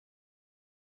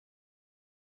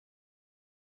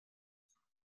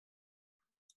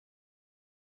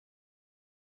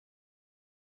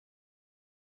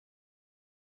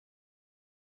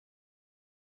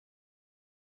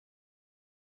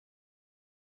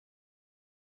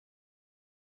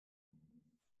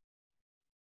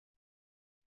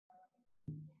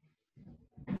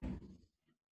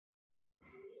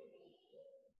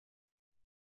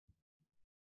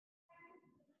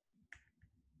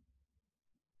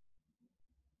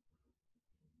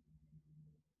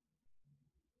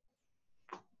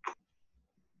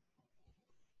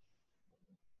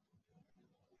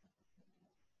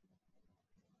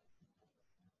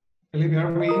Felipe,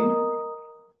 are we in?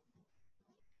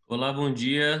 Olá, bom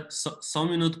dia. Só um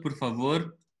minuto, por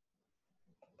favor.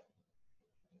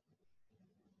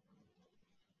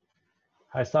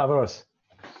 Hi, Stavros.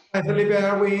 Hi, Felipe,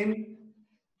 are we in?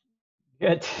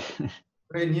 Good.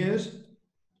 Great news.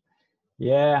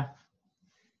 Yeah.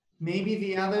 Maybe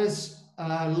the others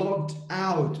logged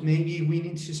out. Maybe we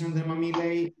need to send them a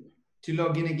mail to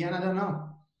log in again. I don't know.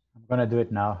 I'm gonna do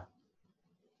it now.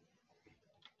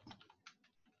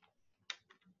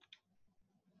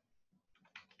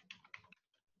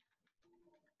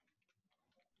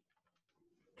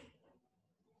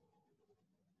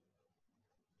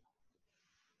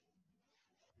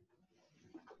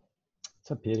 It's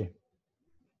a pity.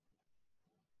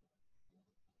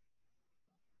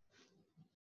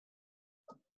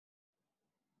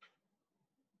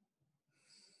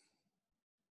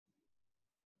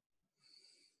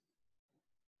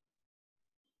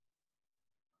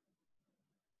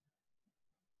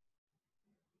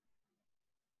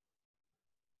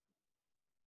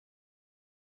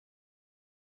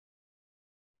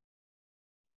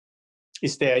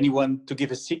 Is there anyone to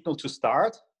give a signal to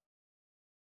start?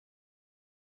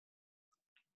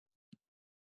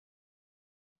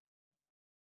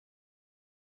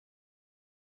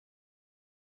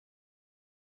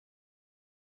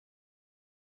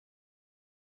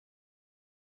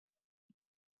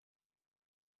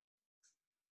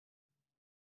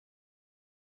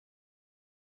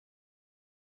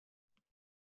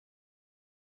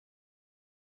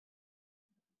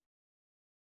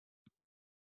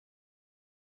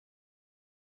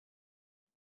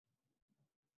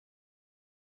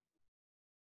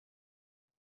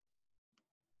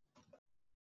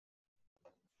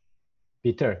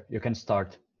 Peter, you can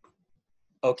start.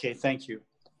 Okay, thank you.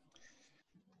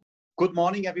 Good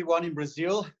morning, everyone in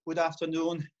Brazil. Good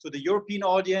afternoon to the European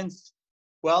audience.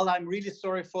 Well, I'm really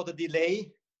sorry for the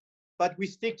delay, but we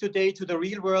stick today to the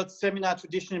real world seminar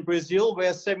tradition in Brazil,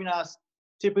 where seminars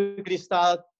typically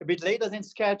start a bit later than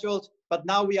scheduled, but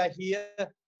now we are here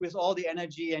with all the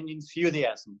energy and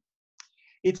enthusiasm.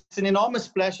 It's an enormous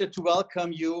pleasure to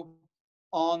welcome you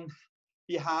on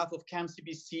behalf of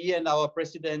CAM-CCBC and our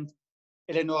president,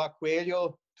 Eleonora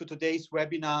Coelho, to today's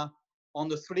webinar on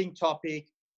the thrilling topic,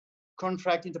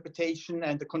 contract interpretation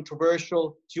and the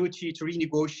controversial duty to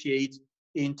renegotiate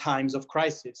in times of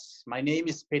crisis. My name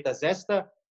is Peter Sester.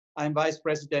 I'm Vice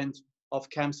President of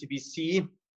CAM-CCBC,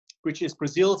 which is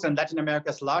Brazil's and Latin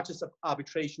America's largest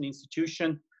arbitration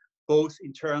institution, both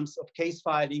in terms of case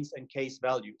filings and case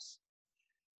values.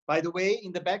 By the way,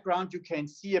 in the background, you can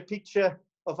see a picture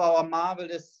of our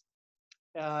marvelous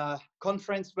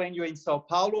conference venue in Sao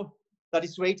Paulo that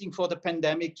is waiting for the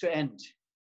pandemic to end.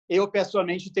 Eu,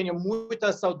 pessoalmente, tenho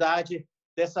muita saudade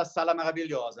dessa sala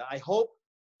maravilhosa. I hope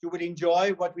you will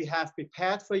enjoy what we have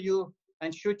prepared for you,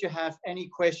 and should you have any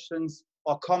questions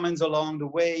or comments along the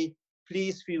way,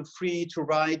 please feel free to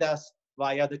write us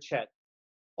via the chat.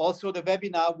 Also, the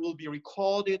webinar will be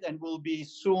recorded and will be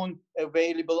soon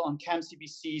available on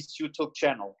CAM-CCBC's YouTube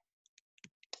channel.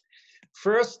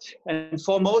 First and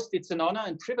foremost, it's an honor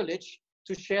and privilege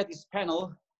to share this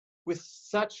panel with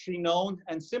such renowned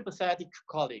and sympathetic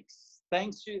colleagues.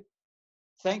 Thank you,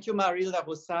 Marilda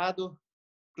Rosado,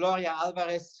 Gloria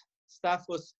Alvarez,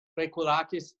 Stavros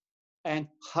Brekoulakis, and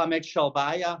Mohamed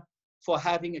Shelbaya for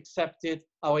having accepted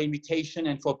our invitation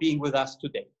and for being with us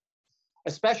today.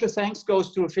 A special thanks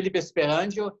goes to Felipe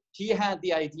Speranjo. He had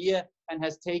the idea and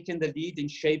has taken the lead in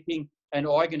shaping and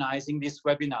organizing this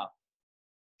webinar.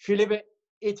 Felipe,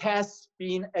 it has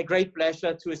been a great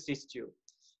pleasure to assist you.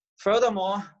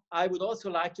 Furthermore, I would also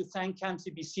like to thank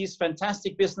CAM-CCBC's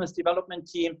fantastic business development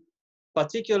team,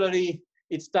 particularly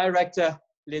its director,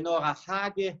 Lenora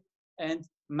Hage and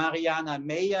Mariana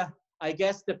Meyer. I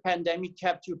guess the pandemic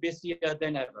kept you busier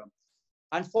than ever.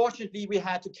 Unfortunately, we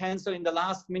had to cancel in the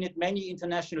last minute many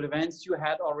international events you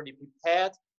had already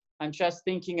prepared. I'm just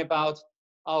thinking about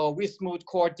our Wismut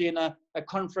Court dinner, a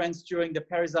conference during the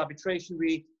Paris Arbitration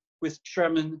Week with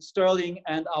Chairman Sterling,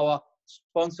 and our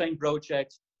sponsoring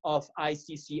project of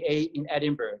ICCA in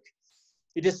Edinburgh.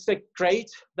 It is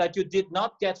great that you did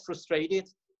not get frustrated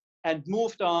and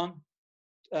moved on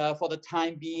for the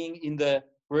time being in the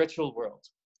virtual world.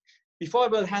 Before I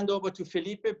will hand over to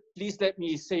Felipe, please let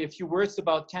me say a few words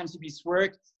about CAM-CCBC's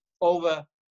work over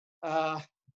the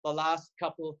last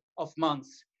couple of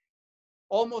months.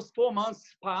 Almost 4 months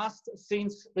passed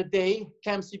since the day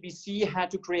CAM-CCBC had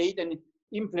to create and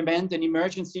implement an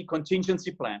emergency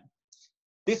contingency plan.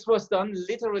 This was done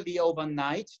literally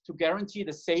overnight to guarantee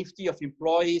the safety of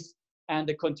employees and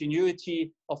the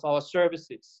continuity of our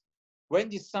services. When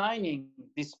designing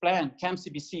this plan,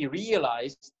 CAM-CCBC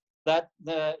realized that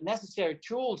the necessary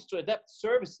tools to adapt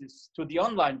services to the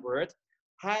online world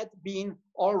had been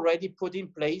already put in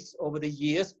place over the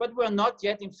years, but were not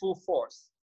yet in full force.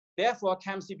 Therefore,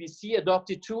 CAM-CCBC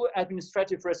adopted 2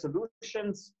 administrative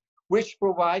resolutions which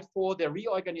provide for the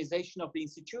reorganization of the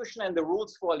institution and the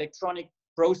rules for electronic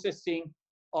processing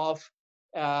of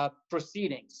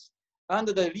proceedings.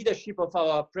 Under the leadership of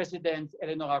our President,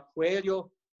 Eleonora Coelho,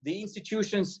 the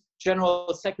institution's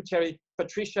General Secretary,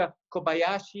 Patricia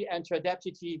Kobayashi, and her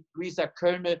Deputy, Luisa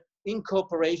Kölmel, in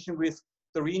cooperation with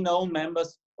the renowned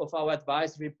members of our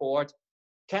advisory board,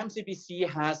 CAM-CCBC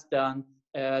has done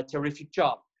a terrific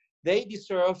job. They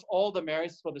deserve all the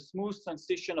merits for the smooth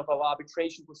transition of our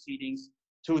arbitration proceedings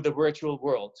to the virtual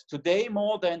world. Today,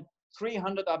 more than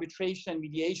 300 arbitration and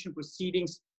mediation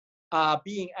proceedings are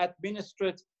being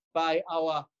administered by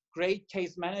our great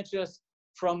case managers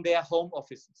from their home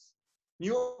offices.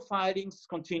 New filings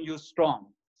continue strong.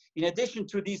 In addition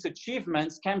to these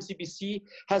achievements, CAM-CCBC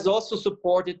has also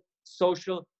supported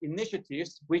social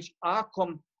initiatives which are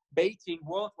combating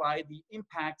worldwide the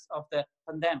impacts of the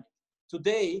pandemic.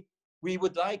 Today, we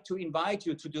would like to invite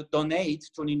you to donate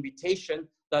to an invitation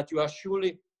that you are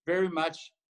surely very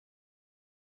much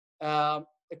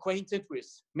acquainted with.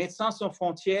 Médecins Sans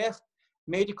Frontières,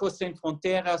 Médicos Sin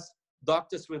Fronteras,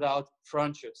 Doctors Without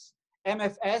Frontiers.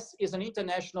 MFS is an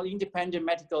international independent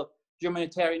medical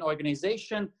humanitarian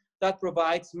organization that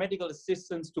provides medical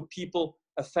assistance to people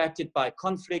affected by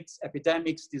conflicts,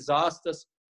 epidemics, disasters,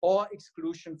 or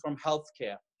exclusion from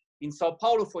healthcare. In Sao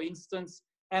Paulo, for instance,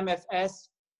 MSF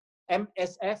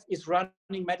is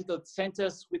running medical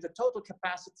centers with a total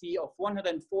capacity of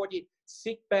 140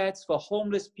 sick beds for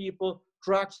homeless people,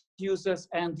 drug users,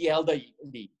 and the elderly.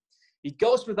 It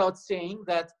goes without saying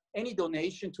that any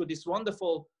donation to this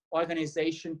wonderful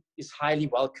organization is highly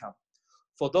welcome.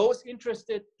 For those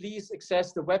interested, please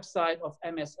access the website of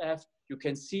MSF. You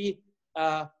can see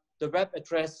the web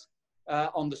address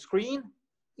on the screen.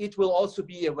 It will also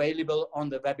be available on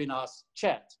the webinar's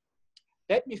chat.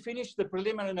 Let me finish the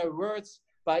preliminary words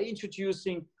by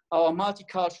introducing our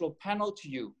multicultural panel to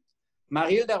you.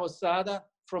 Marilda Rosado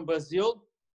from Brazil,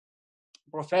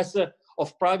 Professor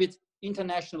of Private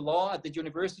International Law at the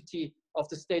University of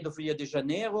the State of Rio de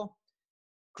Janeiro.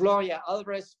 Gloria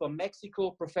Alvarez from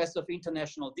Mexico, Professor of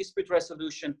International Dispute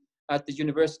Resolution at the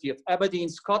University of Aberdeen,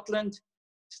 Scotland.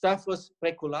 Stavros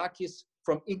Brekoulakis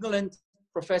from England,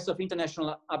 Professor of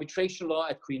International Arbitration Law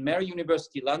at Queen Mary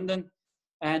University, London.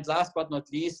 And last but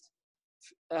not least,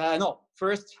 not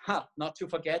to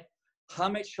forget,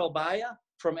 Mohamed Shelbaya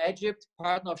from Egypt,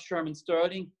 partner of Sherman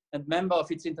Sterling and member of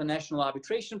its international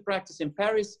arbitration practice in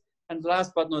Paris. And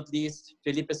last but not least,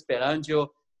 Felipe Sperandio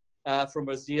from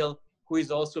Brazil, who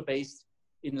is also based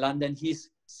in London.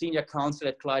 He's senior counsel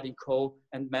at Clyde & Co.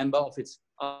 and member of its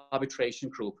arbitration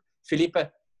group. Felipe,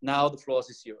 now the floor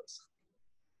is yours.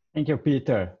 Thank you,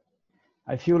 Peter.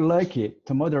 I feel lucky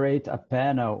to moderate a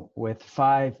panel with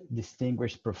 5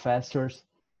 distinguished professors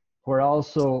who are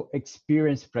also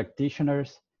experienced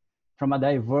practitioners from a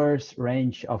diverse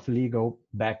range of legal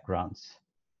backgrounds.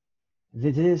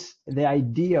 This is the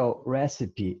ideal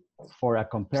recipe for a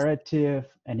comparative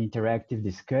and interactive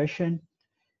discussion,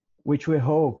 which we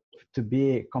hope to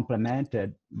be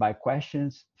complemented by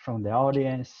questions from the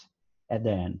audience at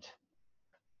the end.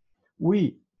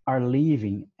 We are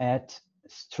living at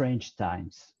strange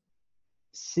times.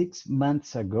 6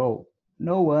 months ago,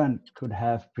 no one could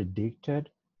have predicted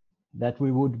that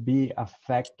we would be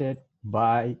affected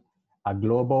by a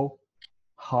global,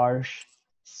 harsh,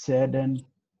 sudden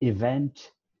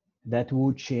event that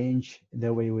would change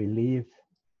the way we live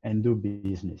and do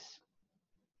business.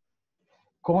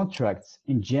 Contracts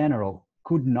in general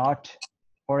could not,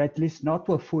 or at least not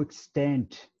to a full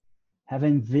extent, have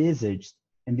envisaged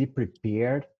and be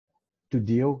prepared to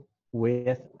deal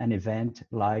with an event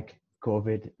like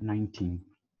COVID-19.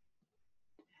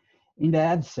 In the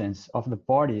absence of the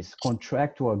parties'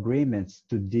 contractual agreements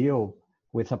to deal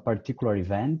with a particular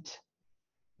event,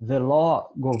 the law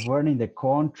governing the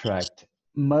contract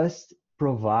must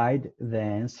provide the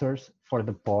answers for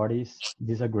the parties'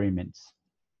 disagreements.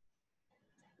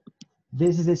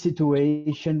 This is the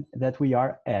situation that we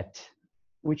are at,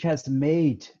 which has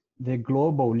made the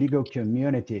global legal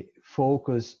community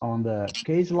focus on the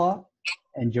case law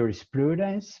and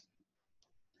jurisprudence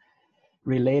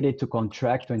related to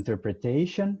contractual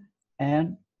interpretation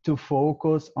and to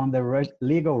focus on the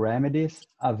legal remedies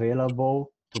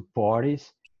available to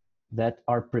parties that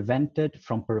are prevented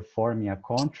from performing a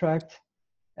contract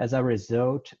as a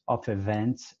result of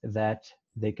events that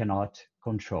they cannot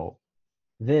control.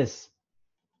 This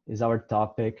is our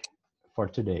topic for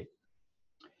today.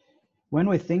 When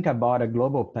we think about a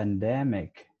global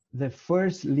pandemic, the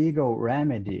first legal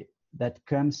remedy that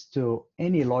comes to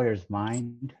any lawyer's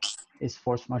mind is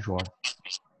force majeure.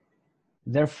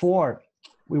 Therefore,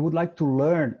 we would like to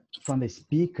learn from the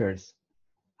speakers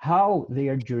how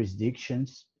their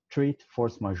jurisdictions treat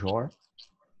force majeure.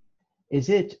 Is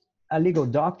it a legal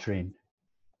doctrine?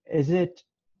 Is it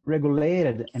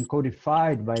regulated and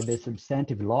codified by the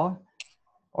substantive law?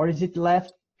 Or is it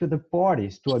left to the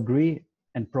parties to agree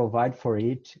and provide for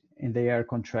it in their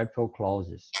contractual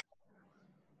clauses?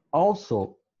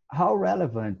 Also, how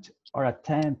relevant are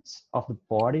attempts of the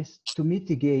parties to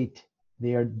mitigate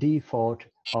their default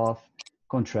of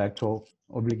contractual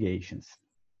obligations?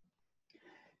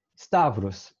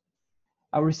 Stavros,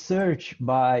 a research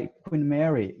by Queen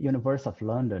Mary, University of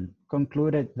London,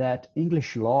 concluded that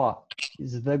English law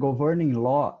is the governing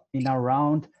law in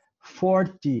around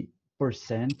 40%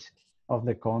 of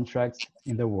the contracts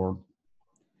in the world.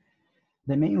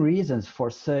 The main reasons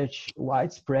for such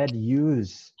widespread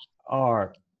use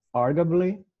are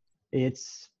arguably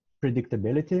its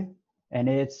predictability and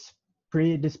its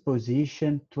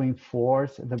predisposition to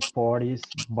enforce the parties'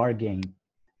 bargain.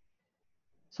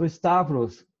 So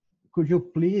Stavros, could you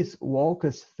please walk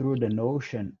us through the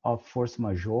notion of force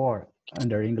majeure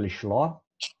under English law?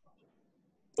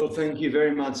 Well, thank you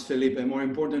very much, Felipe. More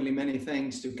importantly, many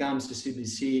thanks to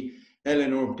CAM-CCBC,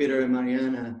 Eleanor, Peter, and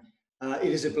Mariana.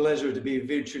 It is a pleasure to be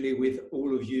virtually with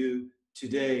all of you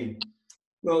today.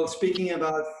 Well, speaking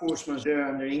about force majeure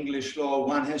under English law,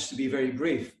 one has to be very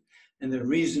brief. And the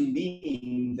reason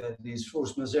being that this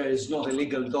force majeure is not a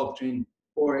legal doctrine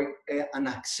or an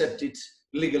accepted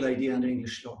legal idea under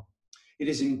English law. It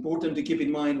is important to keep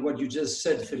in mind what you just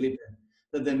said, Felipe,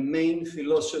 that the main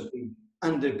philosophy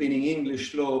underpinning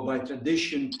English law by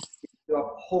tradition is to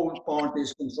uphold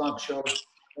parties' contractual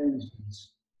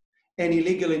arrangements. Any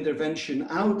legal intervention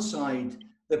outside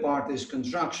the parties'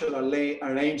 contractual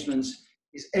arrangements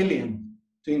is alien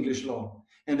to English law,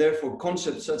 and therefore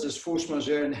concepts such as force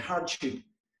majeure and hardship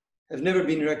have never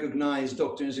been recognized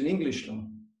doctrines in English law.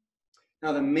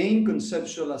 Now, the main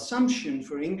conceptual assumption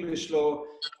for English law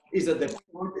is that the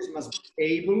parties must be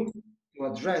able to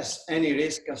address any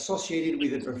risk associated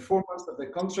with the performance of the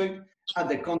contract at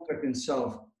the contract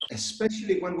itself,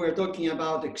 especially when we're talking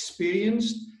about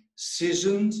experienced,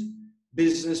 seasoned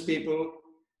business people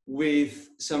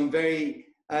with some very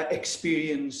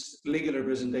experienced legal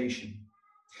representation.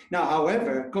 Now,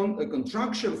 however,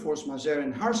 contractual force majeure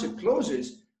and hardship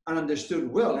clauses are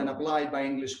understood well and applied by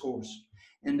English courts.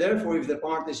 And therefore, if the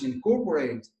parties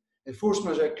incorporate a force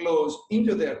majeure clause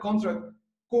into their contract,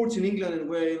 courts in England and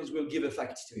Wales will give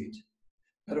effect to it.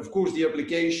 But of course, the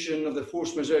application of the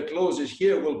force majeure clauses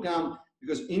here will come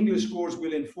because English courts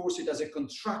will enforce it as a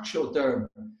contractual term,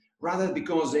 rather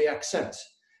because they accept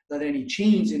that any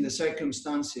change in the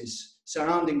circumstances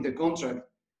surrounding the contract,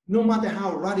 no matter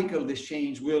how radical this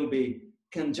change will be,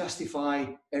 can justify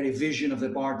a revision of the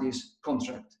parties'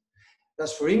 contract.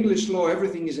 Thus, for English law,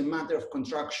 everything is a matter of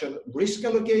contractual risk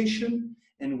allocation,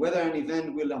 and whether an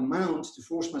event will amount to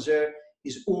force majeure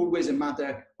is always a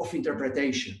matter of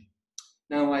interpretation.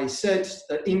 Now, I said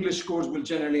that English courts will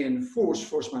generally enforce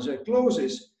force majeure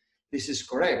clauses. This is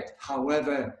correct.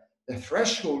 However, the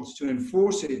threshold to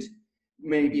enforce it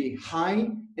may be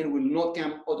high and will not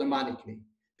come automatically.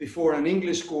 Before an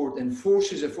English court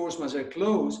enforces a force majeure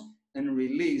clause and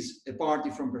release a party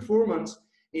from performance,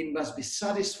 it must be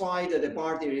satisfied that the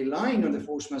party relying on the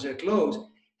force majeure clause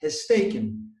has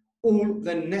taken all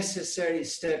the necessary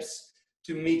steps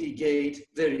to mitigate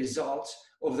the results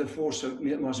of the force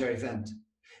majeure event.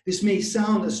 This may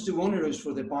sound as too onerous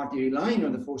for the party relying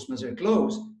on the force majeure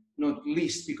clause, not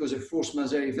least because a force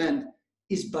majeure event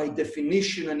is by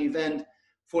definition an event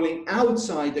falling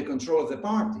outside the control of the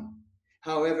party.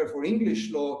 However, for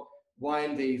English law,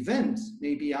 while the event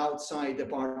may be outside the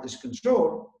party's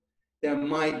control, there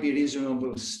might be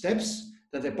reasonable steps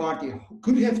that the party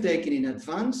could have taken in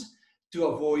advance to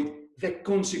avoid the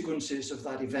consequences of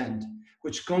that event,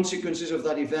 which consequences of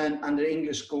that event under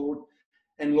English code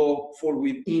and law fall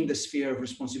within the sphere of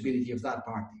responsibility of that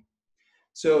party.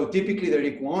 So typically the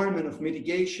requirement of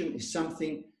mitigation is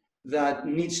something that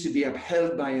needs to be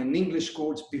upheld by an English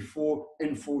court before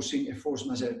enforcing a force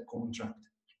majeure contract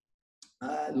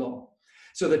law.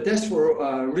 So the test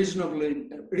for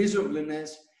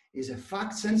reasonableness is a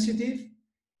fact sensitive,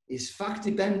 is fact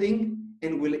depending,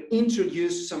 and will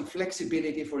introduce some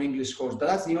flexibility for English courts. But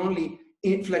that's the only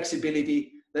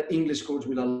inflexibility that English courts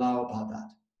will allow about that.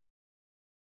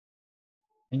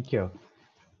 Thank you.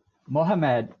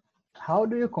 Mohamed, how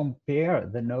do you compare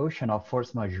the notion of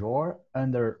force majeure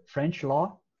under French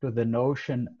law to the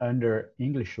notion under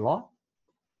English law?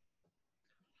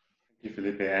 Thank you,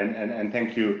 Felipe, and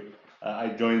thank you. I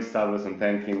join Stavros in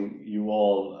thanking you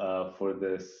all for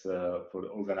this, for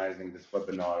organizing this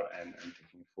webinar and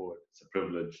taking forward. It's a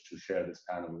privilege to share this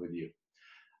panel with you.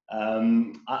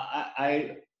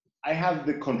 I have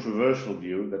the controversial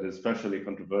view that is especially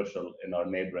controversial in our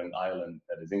neighboring island,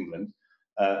 that is England,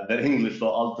 that English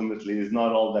law ultimately is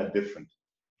not all that different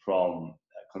from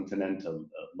continental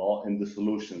law in the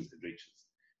solutions it reaches.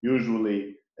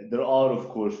 Usually, there are, of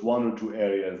course, one or two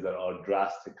areas that are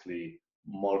drastically,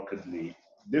 markedly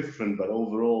different, but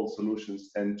overall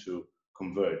solutions tend to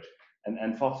converge.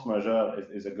 And force majeure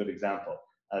is a good example.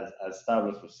 As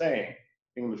Stavros was saying,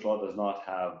 English law does not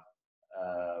have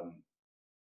a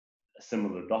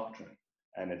similar doctrine,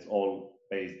 and it's all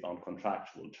based on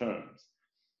contractual terms.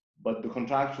 But the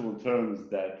contractual terms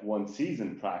that one sees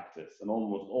in practice in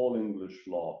almost all English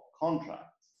law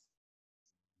contracts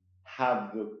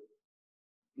have the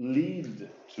lead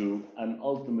to an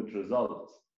ultimate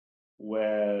result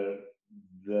where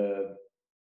the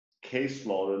case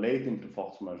law relating to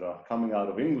force majeure coming out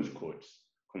of English courts,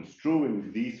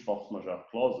 construing these force majeure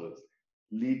clauses,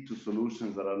 lead to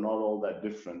solutions that are not all that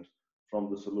different from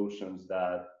the solutions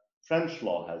that French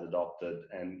law has adopted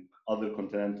and other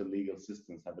continental legal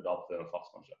systems have adopted on force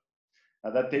majeure.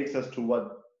 Now that takes us to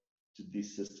what did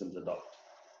these systems adopt?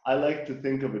 I like to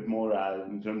think of it more as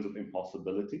in terms of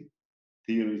impossibility,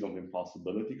 theories of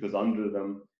impossibility, because under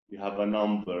them you have a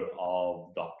number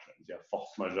of doctrines. You have force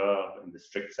majeure in the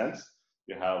strict sense.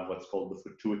 You have what's called the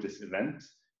fortuitous event.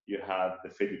 You have the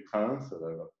fait du prince, so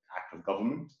the act of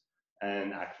government,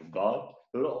 and act of God.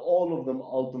 All of them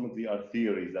ultimately are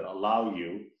theories that allow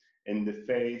you, in the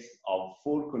face of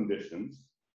four conditions,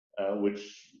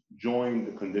 which join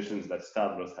the conditions that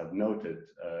Stavros had noted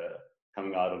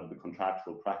coming out of the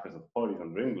contractual practice of parties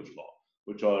under English law,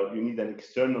 which are you need an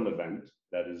external event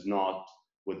that is not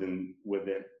within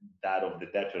that of the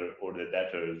debtor or the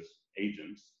debtor's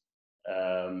agents,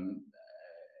 an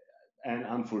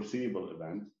unforeseeable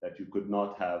event that you could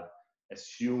not have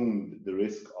assumed the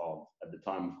risk of at the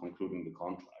time of concluding the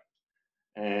contract,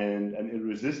 and an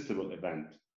irresistible event,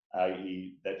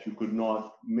 i.e. that you could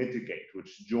not mitigate,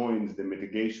 which joins the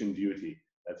mitigation duty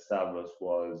that Stavros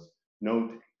was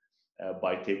noting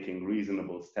by taking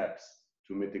reasonable steps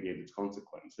to mitigate its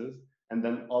consequences. And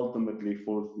then ultimately,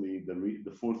 fourthly,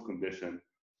 the fourth condition,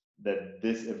 that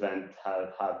this event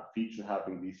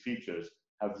having these features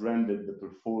have rendered the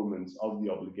performance of the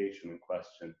obligation in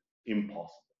question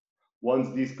impossible.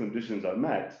 Once these conditions are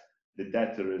met, the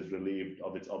debtor is relieved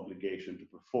of its obligation to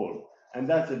perform. And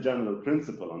that's a general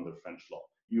principle under French law.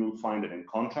 You will find it in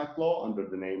contract law under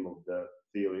the name of the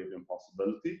theory of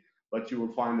impossibility, but you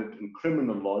will find it in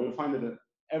criminal law. You'll find it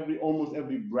in almost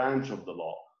every branch of the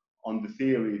law on the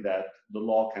theory that the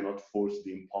law cannot force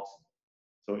the impossible.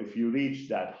 So if you reach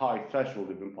that high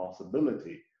threshold of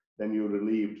impossibility, then you're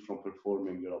relieved from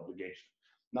performing your obligation.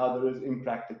 Now there is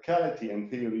impracticality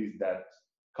and theories that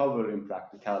cover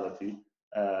impracticality,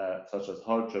 such as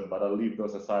hardship, but I'll leave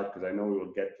those aside because I know we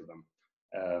will get to them.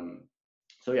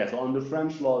 So under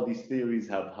French law, these theories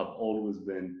have always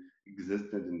been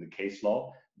existent in the case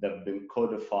law. They've been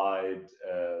codified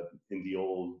in the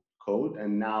old code,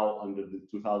 and now under the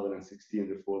 2016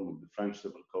 reform of the French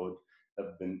Civil Code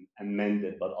have been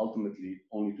amended, but ultimately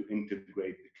only to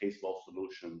integrate the case law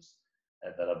solutions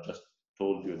that I've just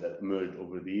told you that emerged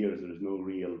over the years. There is no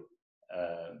real,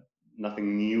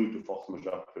 nothing new to force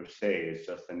majeure per se. It's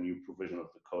just a new provision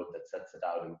of the code that sets it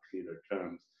out in clearer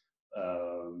terms.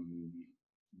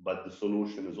 But the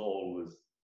solution is always,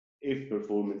 if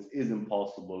performance is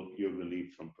impossible, you're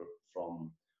relieved from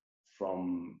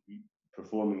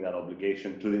performing that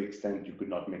obligation to the extent you could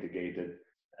not mitigate it.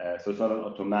 So it's not an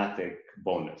automatic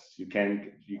bonus. You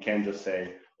can't just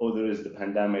say, oh, there is the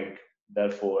pandemic,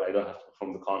 therefore I don't have to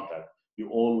perform the contract. You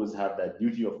always have that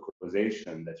duty of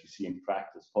causation that you see in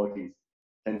practice. Parties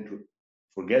tend to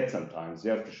forget sometimes.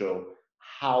 You have to show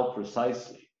how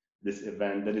precisely this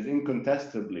event that is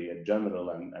incontestably a general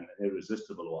and an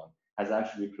irresistible one has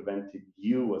actually prevented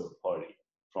you as a party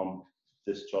from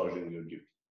discharging your duty.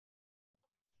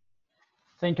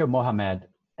 Thank you, Mohamed.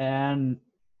 And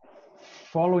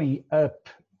following up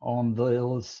on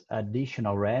those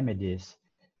additional remedies,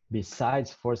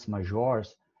 besides force majeure,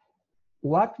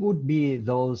 what would be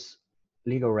those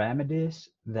legal remedies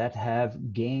that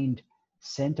have gained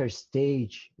center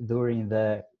stage during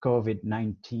the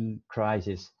COVID-19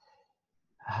 crisis?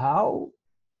 How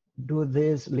do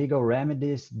these legal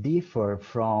remedies differ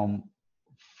from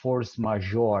force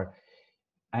majeure?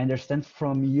 I understand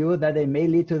from you that they may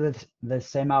lead to the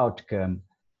same outcome,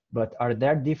 but are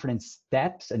there different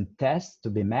steps and tests to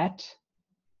be met?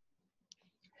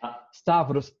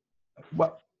 Stavros,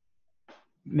 Well,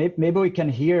 maybe we can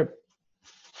hear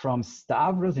from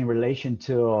Stavros in relation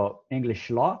to English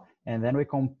law, and then we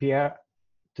compare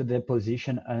to the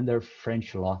position under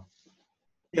French law.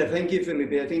 Yeah, thank you,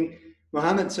 Felipe. I think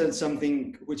Mohamed said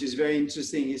something which is very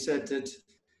interesting. He said that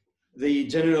the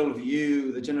general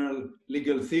view, the general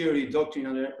legal theory, doctrine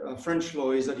under French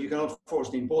law is that you cannot force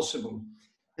the impossible.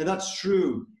 And that's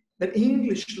true. But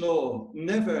English law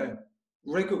never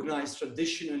recognized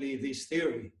traditionally this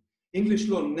theory. English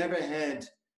law never had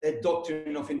a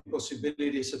doctrine of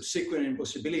impossibility, subsequent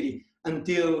impossibility,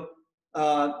 until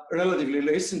relatively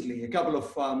recently, a couple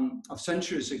of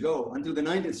centuries ago. Until the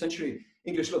 19th century,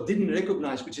 English law didn't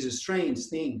recognize, which is a strange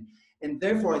thing. And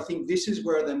therefore, I think this is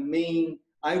where the main,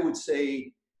 I would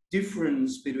say,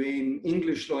 difference between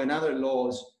English law and other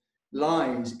laws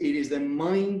lies. It is the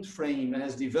mind frame that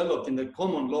has developed in the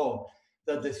common law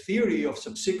that the theory of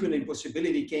subsequent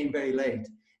impossibility came very late,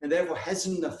 and therefore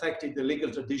hasn't affected the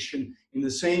legal tradition in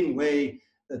the same way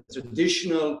that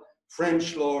traditional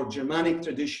French law or Germanic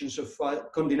traditions of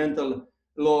continental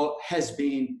law has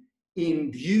been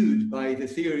imbued by the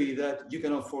theory that you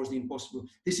cannot force the impossible.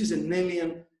 This is an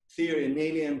alien theory, an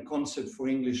alien concept for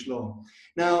English law.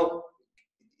 Now,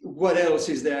 what else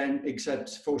is there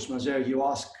except force majeure, you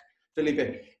ask, Felipe?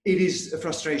 It is a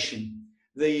frustration,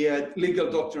 the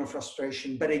legal doctrine of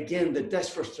frustration. But again, the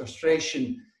test for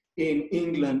frustration in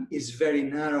England is very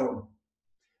narrow.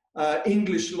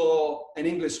 English law and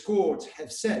English courts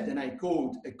have said, and I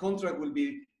quote, a contract will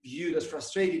be viewed as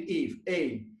frustrated if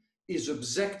A, is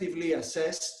objectively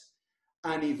assessed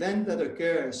an event that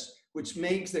occurs which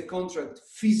makes the contract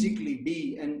physically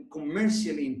be and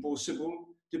commercially impossible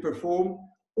to perform,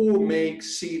 or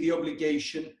makes C, the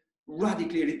obligation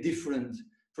radically different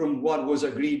from what was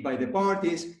agreed by the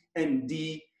parties, and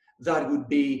D, that would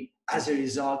be, as a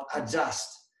result,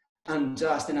 unjust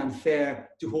and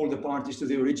unfair to hold the parties to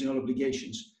the original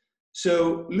obligations.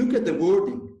 So look at the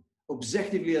wording: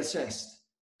 objectively assessed,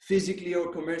 physically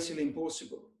or commercially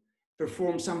impossible,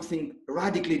 perform something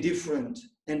radically different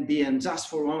and be unjust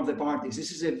for one of the parties.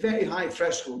 This is a very high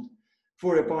threshold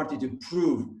for a party to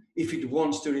prove if it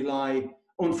wants to rely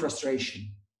on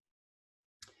frustration.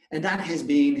 And that has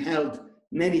been held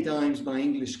many times by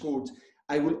English courts.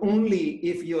 I will only,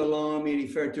 if you allow me,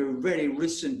 refer to a very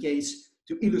recent case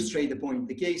to illustrate the point.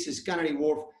 The case is Canary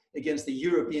Wharf against the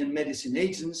European Medicine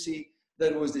Agency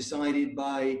that was decided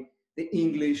by the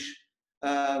English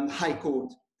High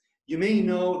Court. You may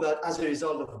know that as a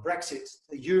result of Brexit,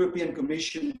 the European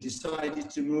Commission decided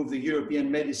to move the European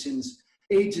Medicines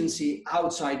Agency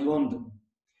outside London.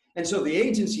 And so the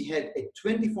agency had a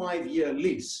 25-year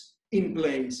lease in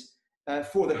place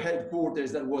for the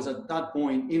headquarters that was at that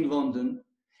point in London.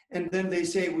 And then they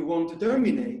say, we want to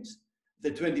terminate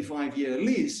the 25-year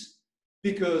lease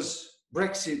because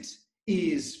Brexit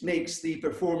makes the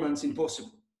performance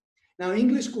impossible. Now,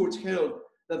 English courts held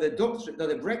that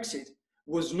the Brexit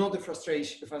was not a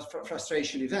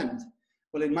frustration event.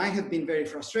 Well, it might have been very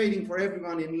frustrating for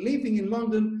everyone living in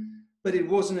London, but it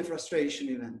wasn't a frustration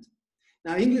event.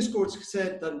 Now, English courts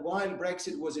said that while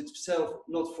Brexit was itself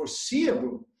not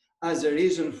foreseeable as a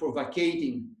reason for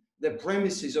vacating the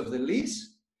premises of the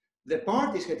lease, the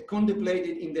parties had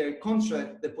contemplated in their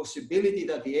contract the possibility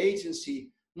that the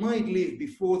agency might leave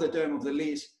before the term of the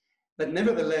lease, but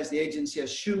nevertheless, the agency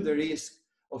assumed the risk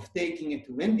of taking a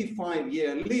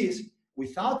 25-year lease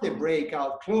without a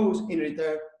breakout clause in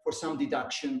return for some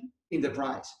deduction in the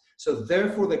price. So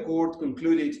therefore, the court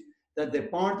concluded that the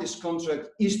parties' contract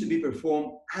is to be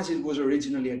performed as it was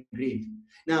originally agreed.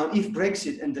 Now, if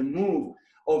Brexit and the move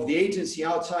of the agency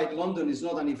outside London is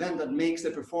not an event that makes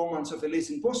the performance of a lease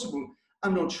impossible,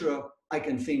 I'm not sure I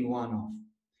can think one of.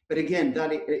 But again,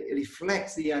 that it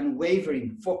reflects the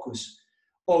unwavering focus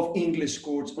of English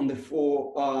courts on the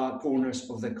four corners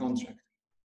of the contract.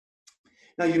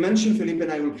 Now, you mentioned, Felipe,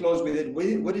 and I will close with it,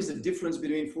 what is the difference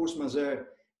between force majeure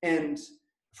and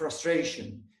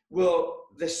frustration? Well,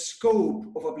 the scope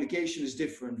of application is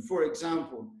different. For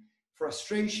example,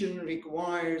 frustration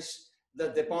requires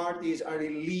that the parties are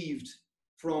relieved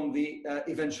from the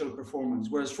eventual performance,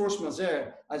 whereas force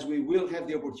majeure, as we will have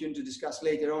the opportunity to discuss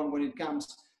later on when it comes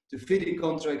to fitting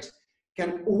contracts,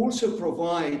 can also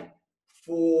provide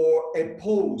for a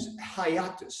pause, a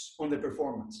hiatus on the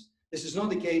performance. This is not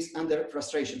the case under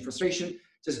frustration. Frustration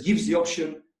just gives the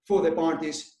option for the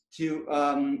parties to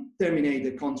terminate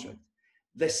the contract.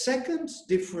 The second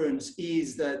difference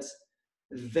is that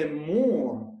the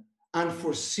more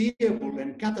unforeseeable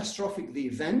and catastrophic the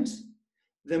event,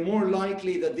 the more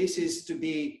likely that this is to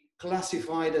be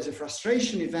classified as a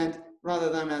frustration event rather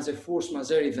than as a force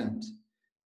majeure event.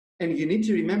 And you need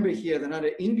to remember here that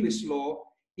under English law,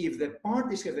 if the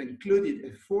parties have included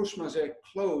a force majeure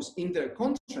clause in their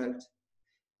contract,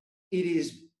 it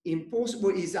is impossible,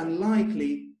 it is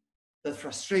unlikely that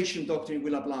frustration doctrine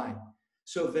will apply.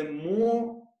 So the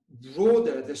more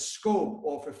broader the scope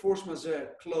of a force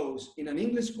majeure clause in an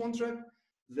English contract,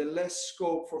 the less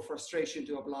scope for frustration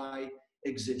to apply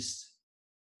exists.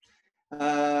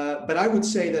 But I would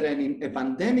say that in a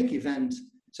pandemic event,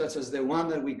 such as the one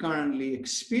that we currently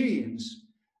experience,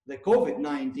 the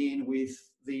COVID-19, with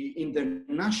the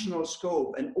international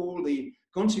scope and all the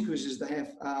consequences that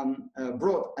have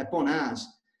brought upon us,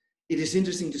 it is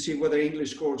interesting to see whether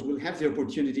English courts will have the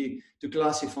opportunity to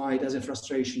classify it as a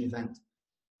frustration event.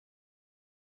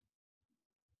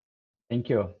 Thank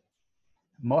you.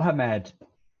 Mohamed,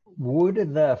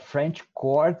 would the French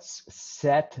courts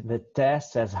set the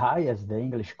test as high as the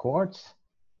English courts?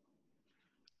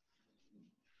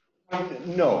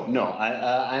 No,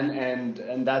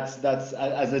 and that's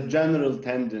as a general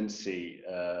tendency,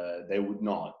 they would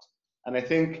not. And I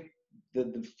think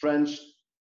that the French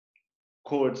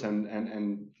courts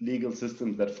and legal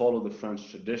systems that follow the French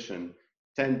tradition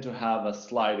tend to have a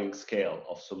sliding scale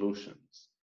of solutions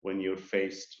when you're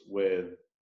faced with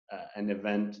an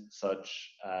event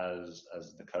such as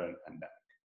the current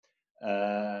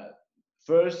pandemic.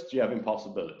 First, you have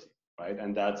impossibility, right?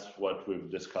 And that's what we've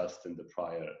discussed in the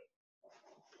prior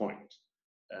point,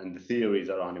 and the theories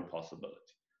around impossibility.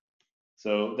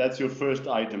 So that's your first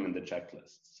item in the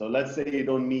checklist. So let's say you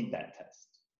don't meet that test.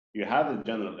 You have a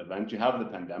general event, you have the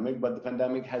pandemic, but the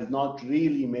pandemic has not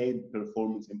really made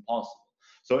performance impossible.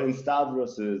 So in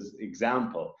Stavros's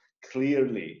example,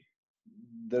 clearly,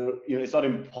 it's not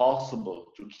impossible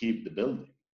to keep the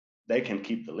building. They can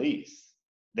keep the lease.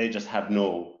 They just have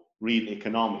no real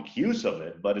economic use of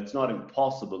it, but it's not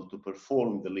impossible to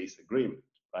perform the lease agreement,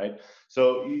 right?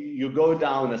 So you go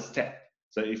down a step.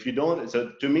 So if you don't,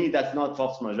 so to me, that's not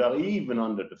force majeure, even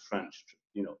under the French,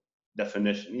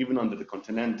 definition, even under the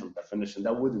continental definition,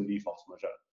 that wouldn't be force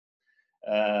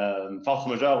majeure. Force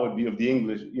majeure would be if the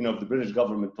English, if the British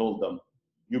government told them,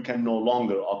 you can no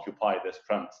longer occupy this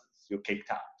premises, you're kicked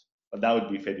out. But that would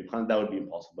be fait du prince, that would be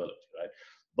impossibility, right?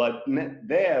 But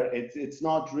there, it's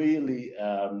not really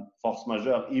force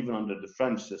majeure, even under the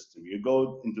French system. You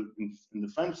go in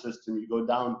the French system, you go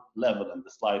down level in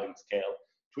the sliding scale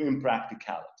to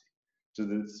impracticality.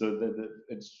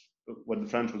 It's what the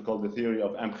French would call the theory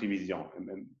of imprévision,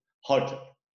 and hardship,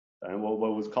 and what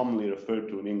was commonly referred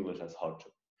to in English as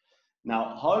hardship.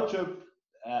 Now, hardship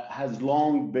has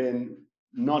long been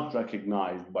not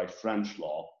recognized by French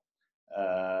law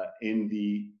in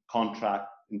the contract,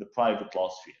 in the private law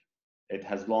sphere. It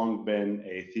has long been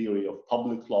a theory of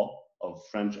public law, of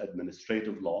French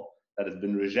administrative law, that has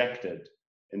been rejected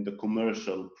in the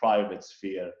commercial private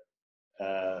sphere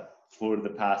for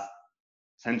the past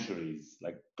centuries,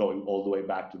 like going all the way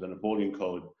back to the Napoleon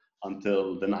Code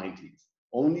until the 90s.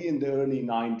 Only in the early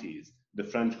 90s, the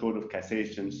French Code of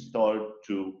Cassation started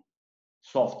to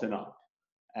soften up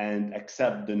and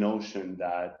accept the notion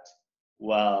that,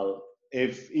 well,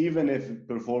 even if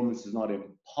performance is not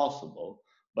impossible,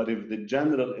 but if the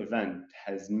general event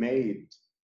has made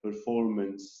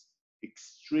performance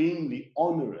extremely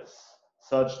onerous,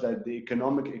 such that the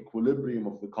economic equilibrium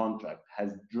of the contract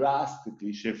has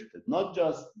drastically shifted, not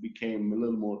just became a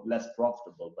little more less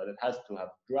profitable, but it has to have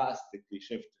drastically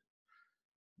shifted,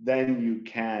 then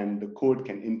the court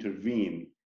can intervene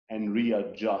and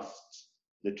readjust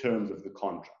the terms of the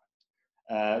contract.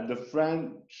 The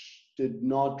French did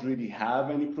not really have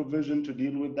any provision to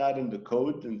deal with that in the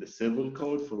code, in the civil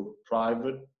code for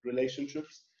private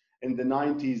relationships. In the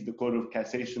 90s, the Code of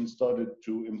Cassation started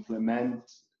to implement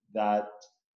that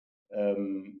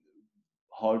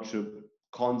hardship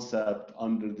concept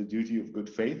under the duty of good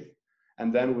faith.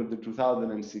 And then with the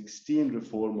 2016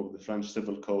 reform of the French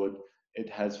Civil Code, it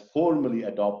has formally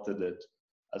adopted it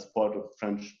as part of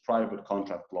French private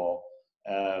contract law.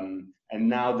 And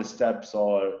now the steps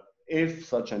are, if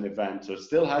such an event, so it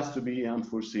still has to be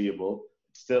unforeseeable,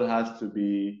 it still has to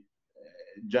be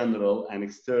general and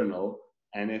external,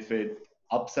 and if it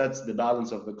upsets the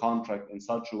balance of the contract in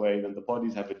such a way, then the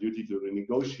parties have a duty to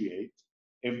renegotiate.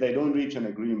 If they don't reach an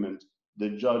agreement, the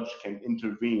judge can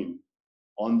intervene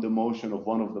on the motion of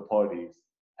one of the parties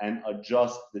and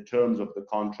adjust the terms of the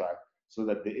contract so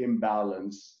that the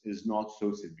imbalance is not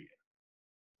so severe.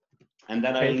 And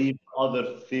then I leave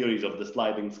other theories of the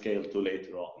sliding scale to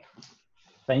later on.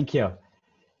 Thank you.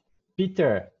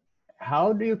 Peter,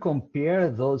 how do you compare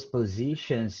those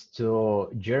positions to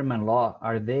German law?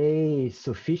 Are they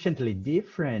sufficiently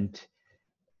different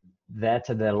that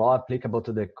the law applicable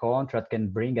to the contract can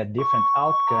bring a different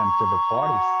outcome to the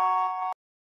parties?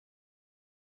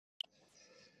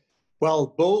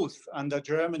 Well, both under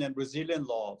German and Brazilian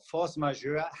law, force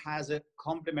majeure has a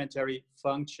complementary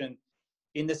function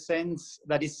in the sense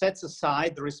that it sets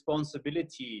aside the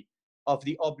responsibility of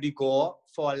the obligor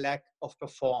for a lack of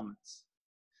performance.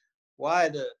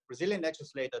 While the Brazilian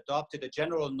legislature adopted a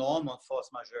general norm on force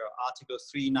majeure, Article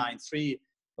 393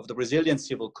 of the Brazilian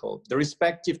Civil Code, the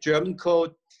respective German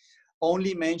code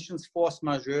only mentions force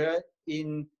majeure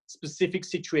in specific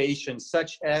situations,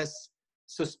 such as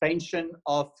suspension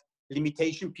of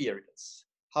limitation periods.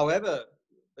 However,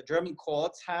 the German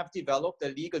courts have developed a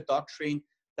legal doctrine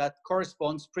that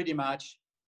corresponds pretty much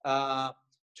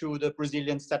to the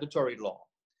Brazilian statutory law.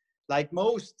 Like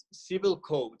most civil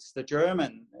codes, the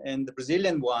German and the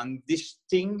Brazilian one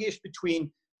distinguish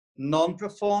between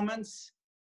non-performance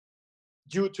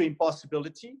due to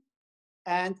impossibility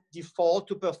and default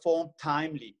to perform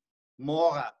timely,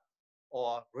 mora,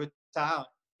 or retard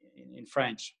in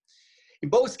French. In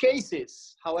both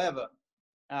cases, however,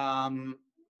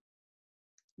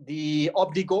 the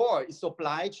obligor is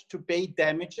obliged to pay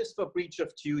damages for breach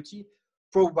of duty,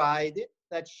 provided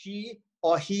that she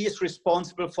or he is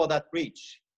responsible for that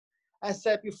breach. As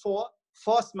said before,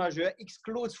 force majeure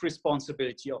excludes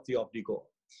responsibility of the obligor.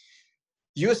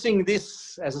 Using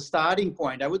this as a starting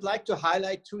point, I would like to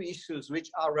highlight two issues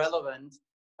which are relevant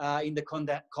in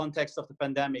the context of the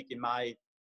pandemic, in my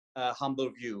humble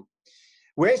view.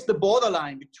 Where is the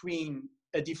borderline between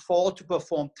a default to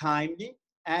perform timely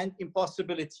and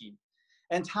impossibility?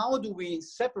 And how do we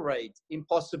separate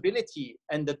impossibility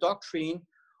and the doctrine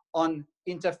on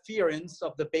interference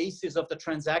of the basis of the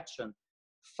transaction,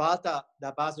 falta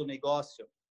da base do negócio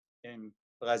in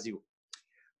Brazil?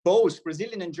 Both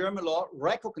Brazilian and German law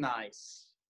recognize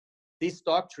this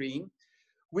doctrine,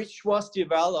 which was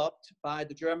developed by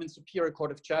the German Superior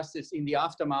Court of Justice in the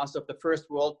aftermath of the First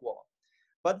World War.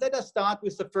 But let us start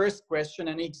with the first question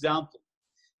and example.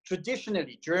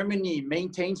 Traditionally, Germany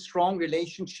maintained strong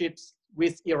relationships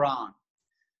with Iran.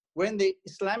 When the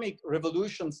Islamic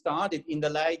Revolution started in the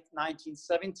late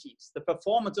 1970s, the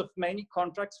performance of many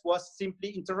contracts was simply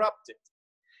interrupted.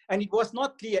 And it was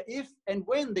not clear if and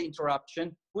when the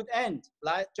interruption would end,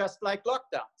 just like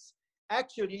lockdowns.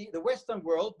 Actually, the Western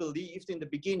world believed in the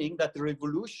beginning that the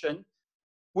revolution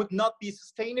would not be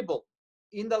sustainable.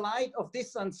 In the light of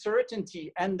this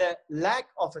uncertainty and the lack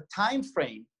of a time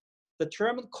frame, the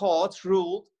German courts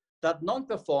ruled that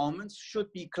non-performance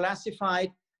should be classified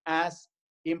as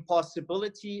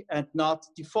impossibility and not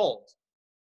default.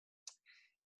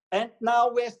 And now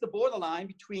where's the borderline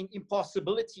between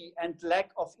impossibility and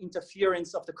lack of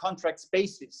interference of the contract's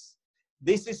basis?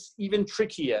 This is even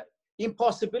trickier.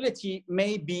 Impossibility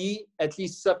may be, at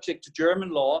least subject to German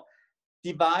law,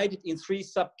 divided in three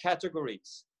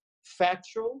subcategories: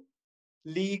 factual,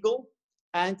 legal,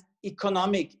 and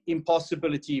economic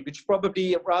impossibility, which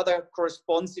probably rather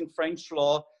corresponds in French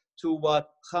law to what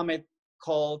Mohamed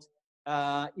called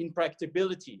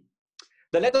impracticability.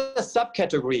 The latter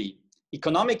subcategory,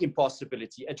 economic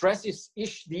impossibility, addresses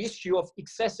the issue of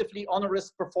excessively onerous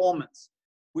performance,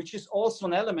 which is also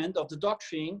an element of the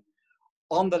doctrine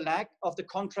on the lack of the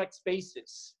contract's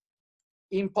basis.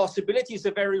 Impossibility is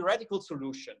a very radical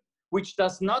solution, which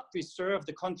does not preserve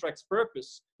the contract's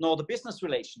purpose nor the business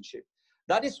relationship.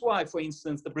 That is why, for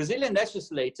instance, the Brazilian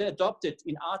legislator adopted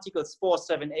in Articles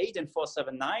 478 and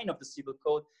 479 of the Civil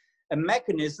Code a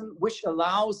mechanism which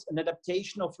allows an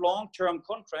adaptation of long-term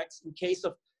contracts in case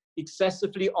of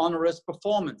excessively onerous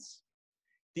performance.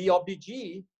 The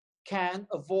obligee can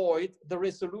avoid the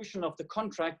resolution of the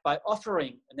contract by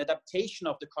offering an adaptation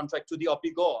of the contract to the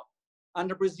obligor.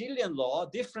 Under Brazilian law,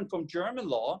 different from German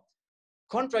law,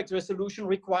 contract resolution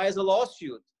requires a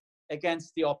lawsuit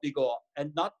against the obligor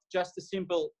and not just a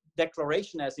simple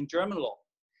declaration as in German law.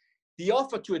 The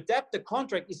offer to adapt the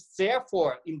contract is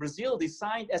therefore in Brazil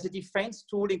designed as a defense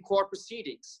tool in court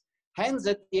proceedings. Hence,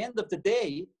 at the end of the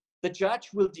day, the judge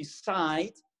will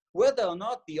decide whether or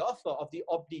not the offer of the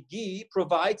obligee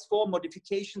provides for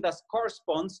modification that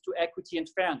corresponds to equity and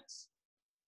fairness.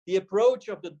 The approach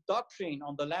of the doctrine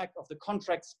on the lack of the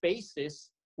contract's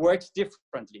basis works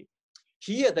differently.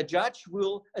 Here, the judge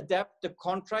will adapt the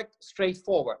contract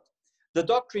straightforward. The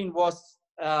doctrine was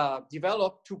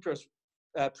developed to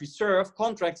preserve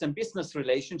contracts and business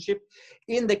relationship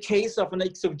in the case of an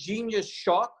exogenous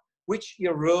shock which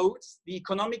erodes the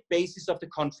economic basis of the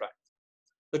contract.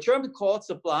 The German courts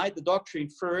applied the doctrine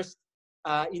first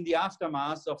in the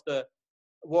aftermath of the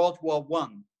World War I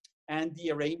and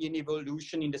the Iranian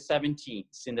Revolution in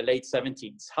the late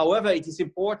 70s. However, it is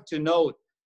important to note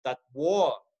that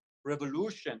war,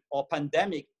 revolution, or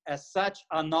pandemic as such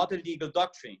are not a legal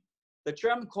doctrine. The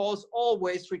German courts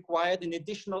always required an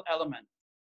additional element.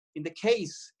 In the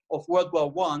case of World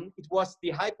War I, it was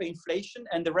the hyperinflation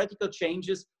and the radical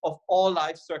changes of all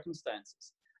life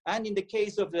circumstances. And in the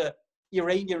case of the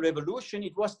Iranian Revolution,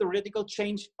 it was the radical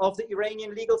change of the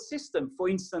Iranian legal system, for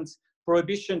instance,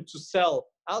 prohibition to sell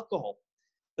alcohol.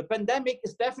 The pandemic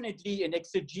is definitely an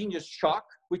exogenous shock,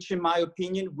 which in my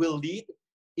opinion will lead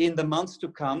in the months to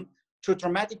come to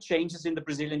dramatic changes in the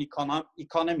Brazilian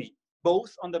economy,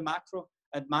 both on the macro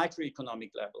and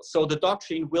microeconomic level. So the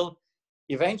doctrine will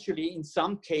eventually, in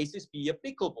some cases, be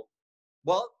applicable.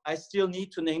 Well, I still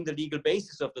need to name the legal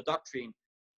basis of the doctrine.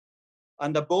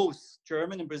 Under both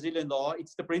German and Brazilian law,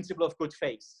 it's the principle of good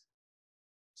faith.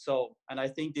 So, and I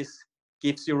think this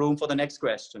gives you room for the next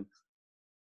question.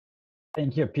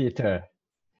 Thank you, Peter.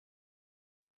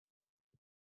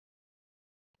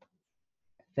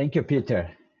 Thank you, Peter.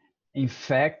 In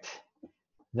fact,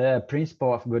 the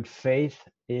principle of good faith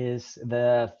is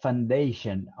the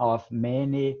foundation of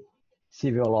many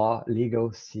civil law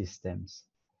legal systems.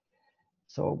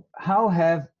 So how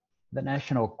have the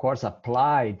national courts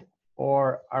applied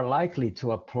or are likely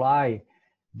to apply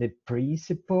the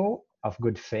principle of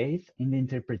good faith in the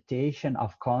interpretation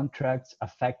of contracts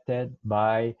affected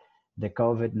by the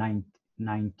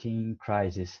COVID-19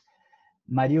 crisis?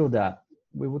 Marilda,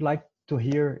 we would like to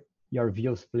hear your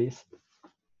views, please.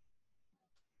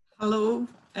 Hello,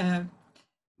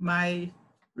 my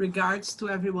regards to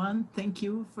everyone. Thank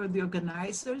you for the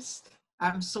organizers.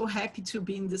 I'm so happy to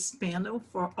be in this panel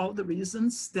for all the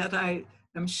reasons that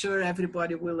I'm sure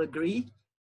everybody will agree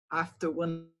after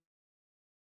one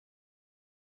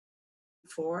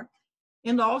before.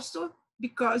 And also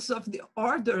because of the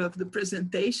order of the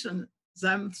presentation,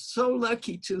 I'm so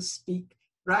lucky to speak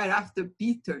right after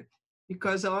Peter,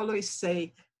 because I always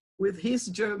say with his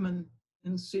German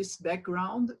and Swiss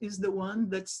background is the one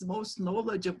that's most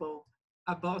knowledgeable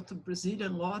about the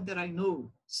Brazilian law that I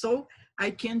know. So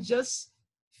I can just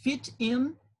fit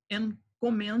in and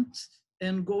comment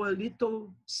and go a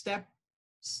little step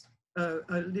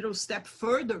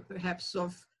further, perhaps,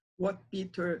 of what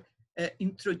Peter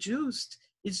introduced.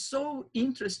 It's so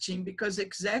interesting because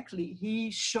exactly he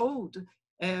showed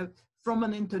from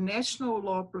an international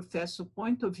law professor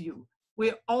point of view,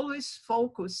 we're always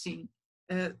focusing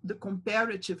the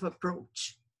comparative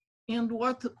approach. And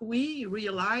what we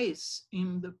realize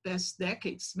in the past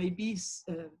decades, maybe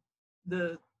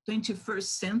the 21st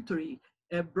century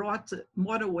brought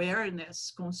more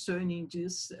awareness concerning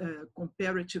this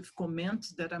comparative comment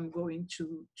that I'm going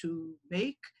to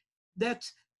make, that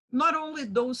not only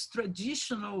those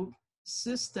traditional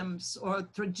systems or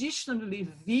traditionally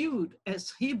viewed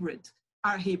as hybrid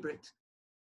are hybrid.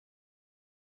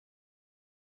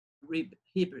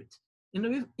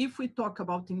 And if we talk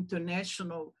about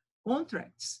international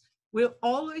contracts, we'll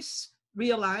always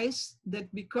realize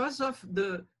that because of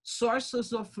the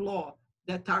sources of law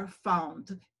that are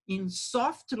found in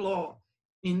soft law,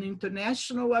 in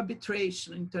international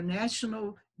arbitration,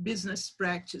 international business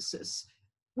practices,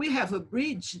 we have a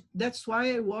bridge. That's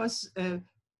why I was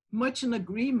much in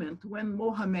agreement when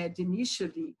Mohamed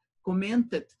initially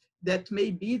commented that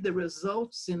maybe the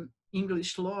results in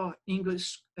English law,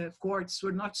 English courts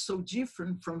were not so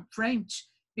different from French,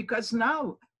 because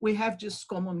now we have this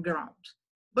common ground.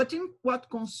 But in what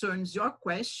concerns your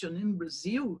question, in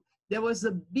Brazil, there was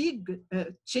a big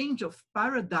change of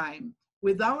paradigm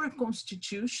with our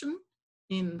constitution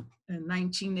in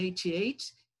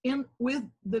 1988 and with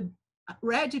the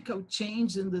radical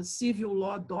change in the civil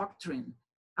law doctrine.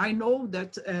 I know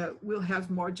that we'll have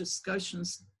more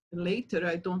discussions later.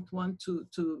 I don't want to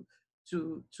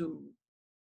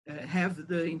have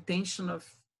the intention of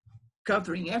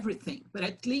covering everything, but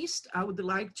at least I would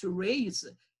like to raise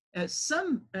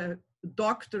some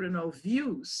doctrinal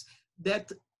views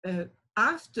that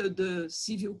after the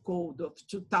Civil Code of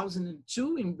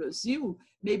 2002 in Brazil,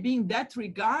 maybe in that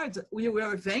regard, we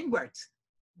were vanguard,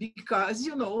 because,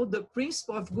 you know, the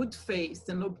principle of good faith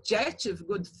and objective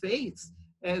good faith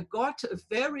got a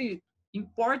very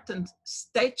important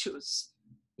status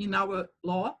in our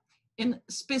law. And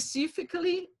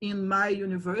specifically in my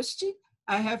university,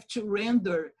 I have to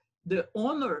render the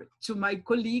honor to my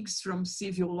colleagues from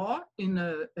civil law in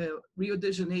Rio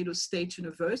de Janeiro State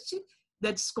University,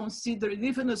 that's considered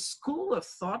even a school of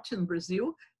thought in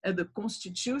Brazil, the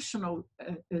constitutional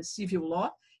civil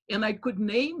law. And I could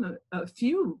name a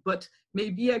few, but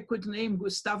maybe I could name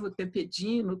Gustavo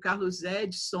Tepedino, Carlos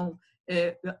Edson,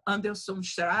 Anderson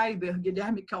Schreiber,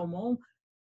 Guilherme Calmon.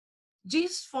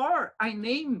 These four I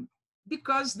name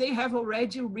because they have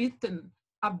already written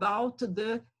about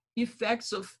the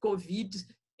effects of COVID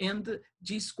and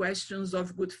these questions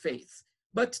of good faith.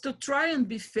 But to try and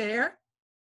be fair,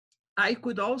 I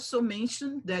could also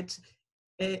mention that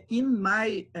in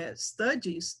my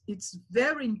studies, it's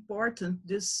very important,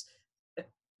 this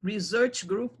research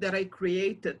group that I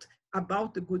created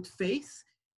about the good faith.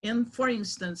 And for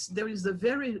instance, there is a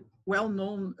very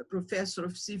well-known professor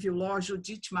of civil law,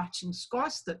 Judith Martins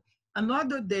Costa.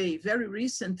 Another day, very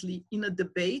recently, in a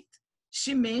debate,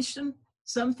 she mentioned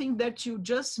something that you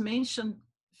just mentioned,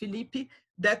 Felipe,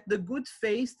 that the good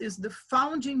faith is the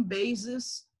founding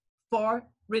basis for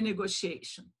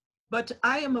renegotiation. But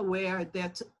I am aware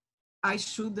that I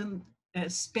shouldn't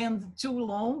spend too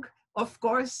long. Of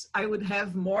course, I would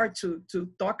have more to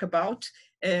talk about.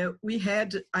 I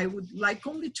would like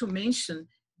only to mention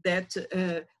that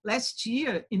last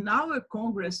year in our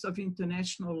Congress of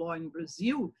International Law in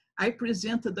Brazil, I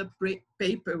presented a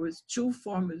paper with two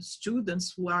former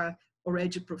students who are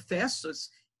already professors,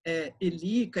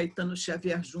 Eli Caetano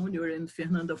Xavier Jr. and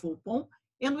Fernanda Volpon,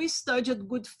 and we studied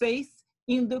good faith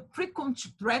in the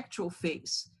pre-contractual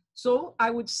phase. So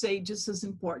I would say just as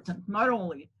important, not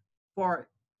only for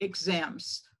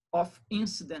exams of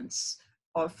incidents,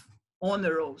 of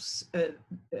onerous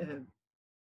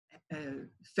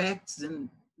facts and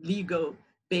legal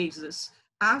basis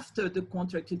after the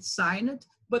contract is signed,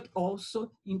 but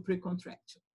also in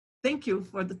pre-contractual. Thank you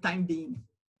for the time being.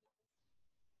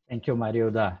 Thank you,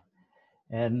 Marilda.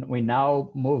 And we now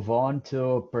move on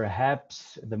to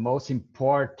perhaps the most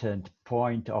important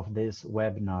point of this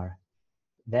webinar.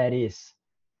 That is,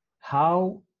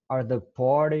 how are the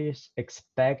parties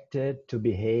expected to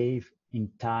behave in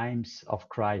times of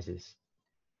crisis?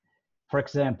 For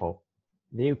example,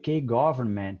 the UK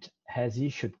government has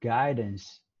issued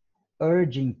guidance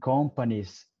urging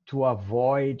companies to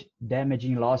avoid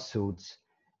damaging lawsuits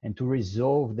and to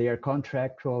resolve their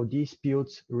contractual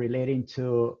disputes relating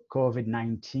to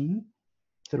COVID-19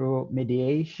 through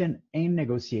mediation and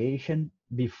negotiation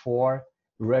before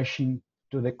rushing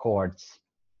to the courts.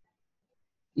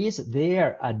 Is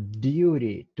there a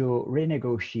duty to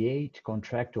renegotiate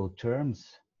contractual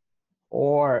terms,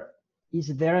 or is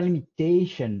there a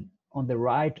limitation on the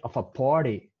right of a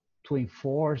party to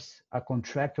enforce a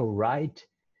contractual right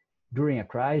during a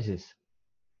crisis?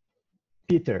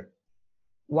 Peter,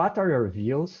 what are your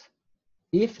views?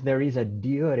 If there is a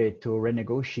duty to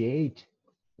renegotiate,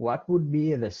 what would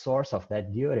be the source of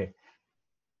that duty?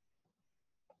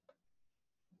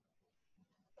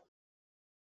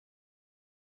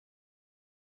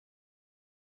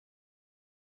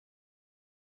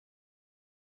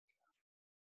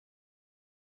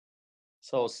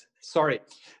 So, sorry.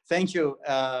 Thank you,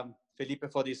 Felipe,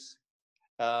 for this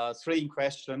thrilling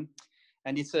question.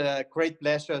 And it's a great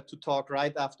pleasure to talk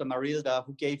right after Marilda,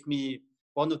 who gave me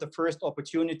one of the first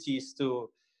opportunities to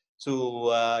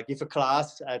give a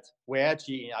class at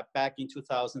WERG back in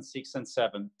 2006 and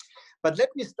 2007. But let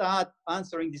me start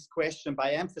answering this question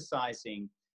by emphasizing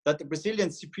that the Brazilian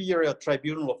Superior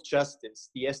Tribunal of Justice,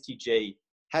 the STJ,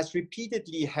 has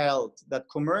repeatedly held that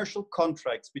commercial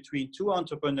contracts between two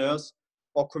entrepreneurs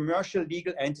or commercial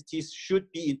legal entities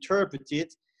should be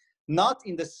interpreted not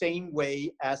in the same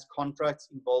way as contracts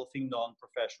involving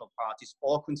non-professional parties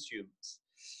or consumers.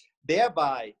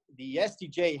 Thereby, the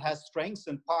STJ has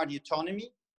strengthened party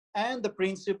autonomy and the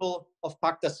principle of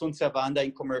pacta sunt servanda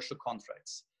in commercial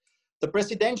contracts. The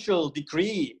presidential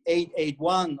decree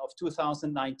 881 of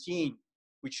 2019,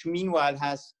 which meanwhile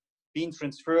has been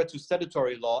transferred to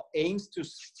statutory law, aims to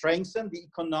strengthen the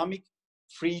economic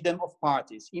freedom of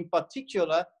parties, in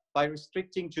particular by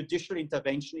restricting judicial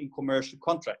intervention in commercial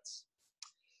contracts.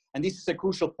 And this is a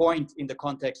crucial point in the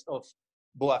context of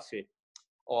boa fe,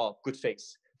 or good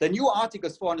faith. The new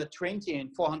Articles 420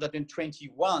 and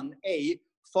 421A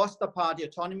foster party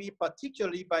autonomy,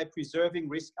 particularly by preserving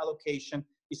risk allocation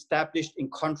established in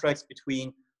contracts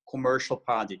between commercial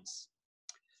parties.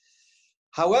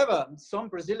 However, some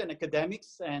Brazilian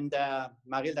academics, and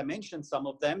Marilda mentioned some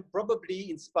of them, probably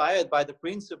inspired by the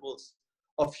principles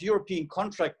of European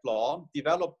contract law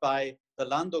developed by the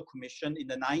Landau Commission in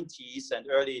the 90s and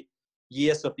early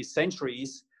years of these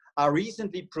centuries, are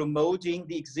recently promoting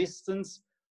the existence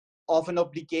of an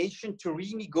obligation to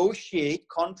renegotiate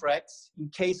contracts in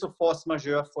case of force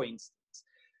majeure, for instance.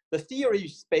 The theory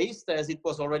is based, as it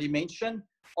was already mentioned,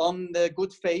 on the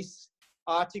good faith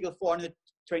Article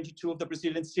 422 of the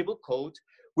Brazilian Civil Code,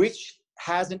 which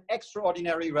has an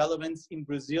extraordinary relevance in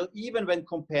Brazil, even when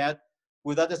compared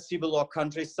with other civil law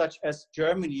countries such as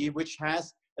Germany, which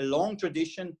has a long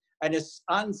tradition and is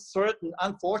uncertain,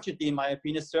 unfortunately, in my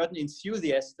opinion, a certain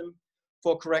enthusiasm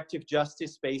for corrective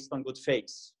justice based on good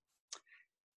faith.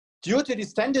 Due to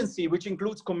this tendency, which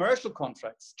includes commercial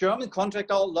contracts, German contract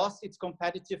law lost its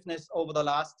competitiveness over the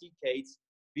last decades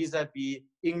vis-à-vis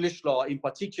English law in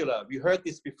particular. We heard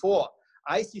this before.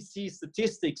 ICC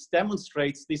statistics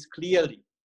demonstrates this clearly.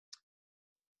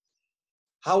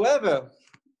 However,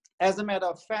 as a matter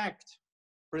of fact,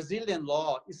 Brazilian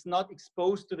law is not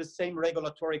exposed to the same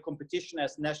regulatory competition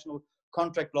as national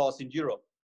contract laws in Europe.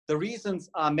 The reasons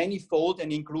are manifold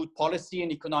and include policy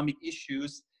and economic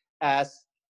issues as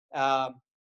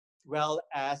well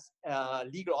as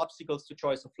legal obstacles to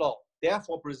choice of law.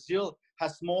 Therefore, Brazil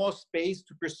has more space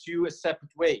to pursue a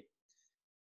separate way.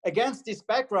 Against this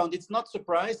background, it's not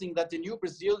surprising that the new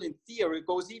Brazil in theory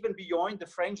goes even beyond the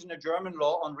French and the German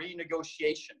law on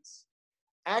renegotiations.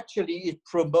 Actually, its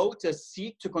promoters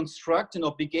seek to construct an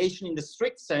obligation in the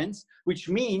strict sense, which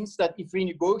means that if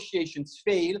renegotiations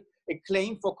fail, a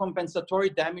claim for compensatory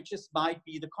damages might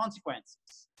be the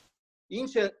consequences.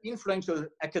 Influential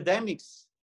academics,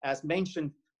 as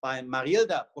mentioned by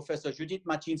Marilda, Professor Judith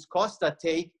Martins Costa,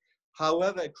 take,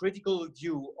 however, a critical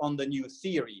view on the new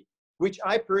theory, which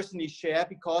I personally share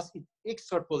because it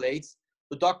extrapolates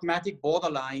the dogmatic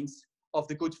borderlines of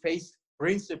the good faith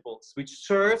principles, which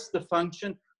serves the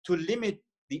function to limit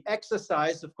the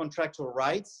exercise of contractual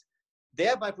rights,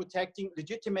 thereby protecting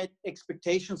legitimate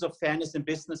expectations of fairness in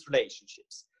business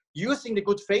relationships. Using the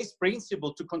good faith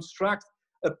principle to construct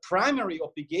a primary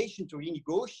obligation to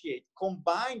renegotiate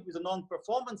combined with a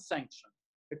non-performance sanction,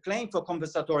 a claim for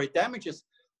compensatory damages,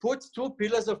 puts two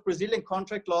pillars of Brazilian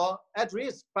contract law at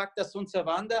risk, pacta sunt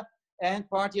servanda and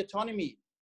party autonomy.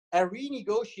 A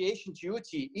renegotiation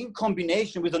duty in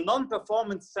combination with a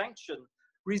non-performance sanction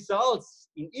results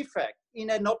in effect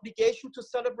in an obligation to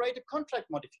celebrate a contract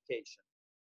modification.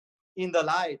 In the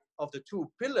light of the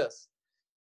two pillars,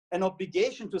 an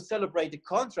obligation to celebrate a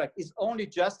contract is only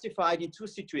justified in two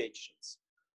situations.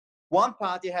 One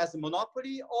party has a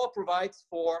monopoly or provides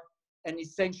for an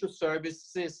essential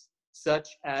services such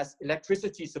as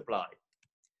electricity supply.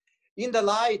 In the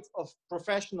light of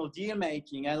professional deal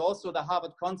making and also the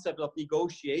Harvard concept of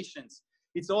negotiations,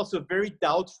 it's also very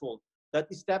doubtful that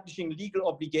establishing legal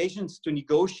obligations to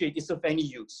negotiate is of any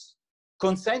use.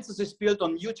 Consensus is built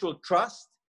on mutual trust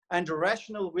and a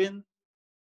rational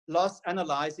win-loss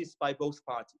analysis by both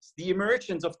parties. The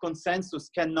emergence of consensus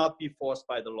cannot be forced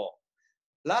by the law.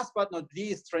 Last but not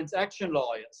least, transaction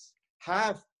lawyers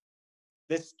have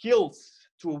the skills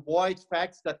to avoid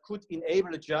facts that could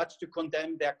enable a judge to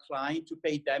condemn their client to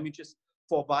pay damages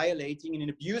for violating in an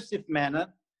abusive manner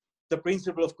the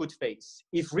principle of good faith,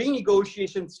 if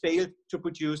renegotiations fail to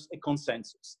produce a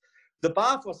consensus. The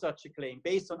bar for such a claim,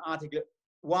 based on Article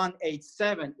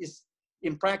 187, is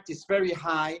in practice very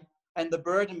high and the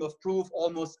burden of proof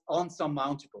almost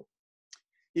unsurmountable.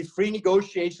 If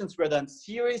renegotiations were done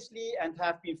seriously and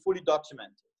have been fully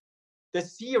documented. The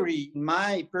theory, in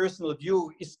my personal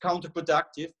view, is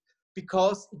counterproductive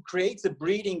because it creates a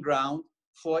breeding ground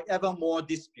for ever more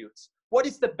disputes. What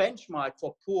is the benchmark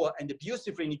for poor and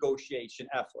abusive renegotiation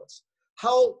efforts?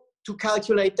 How to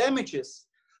calculate damages?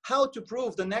 How to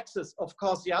prove the nexus of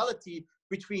causality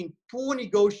between poor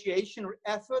negotiation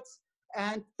efforts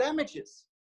and damages?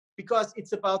 Because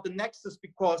it's about the nexus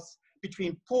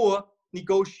between poor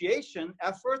negotiation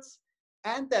efforts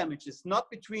and damages, not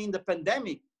between the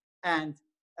pandemic and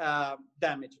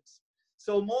damages.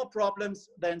 So more problems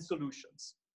than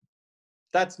solutions.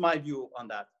 That's my view on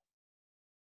that.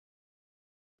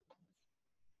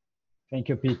 Thank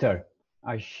you, Peter.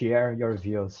 I share your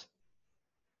views.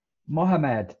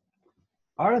 Mohamed,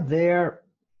 are there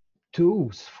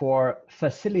tools for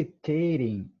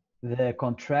facilitating the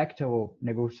contractual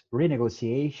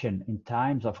renegotiation in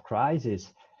times of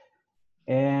crisis?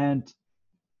 And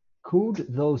could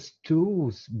those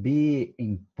tools be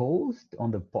imposed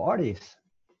on the parties?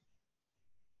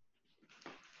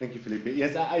 Thank you, Felipe.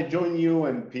 Yes, I join you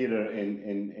and Peter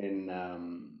in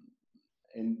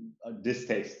a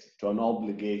distaste to an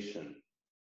obligation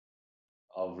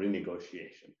of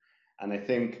renegotiation. And I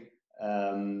think,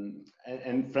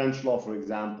 and French law, for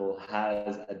example,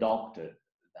 has adopted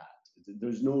that.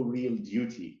 There's no real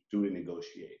duty to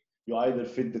renegotiate. You either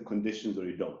fit the conditions or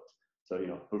you don't. So, you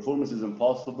know, performance is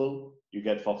impossible, you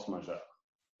get force majeure,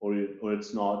 or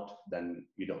it's not, then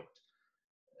you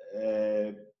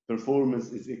don't.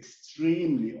 Performance is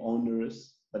extremely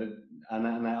onerous, but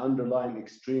and I underline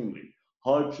extremely.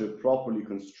 Hardship properly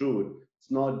construed,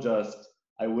 it's not just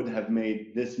I would have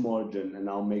made this margin and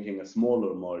now I'm making a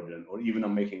smaller margin, or even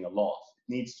I'm making a loss.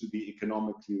 It needs to be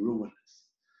economically ruinous.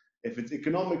 If it's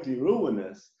economically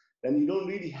ruinous, then you don't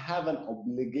really have an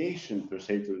obligation per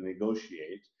se to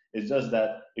negotiate. It's just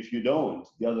that if you don't,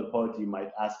 the other party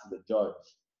might ask the judge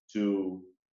to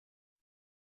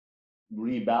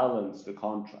rebalance the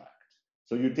contract.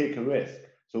 So you take a risk.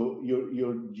 So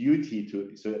your duty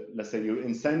to, so let's say your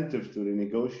incentive to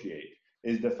renegotiate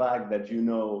is the fact that, you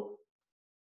know,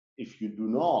 if you do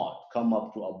not come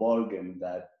up to a bargain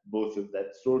that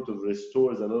that sort of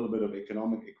restores a little bit of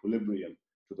economic equilibrium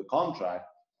to the contract,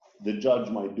 the judge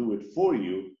might do it for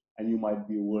you and you might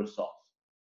be worse off.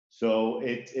 So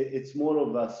it's more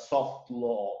of a soft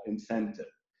law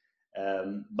incentive.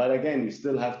 But again, you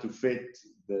still have to fit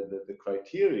the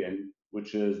criterion,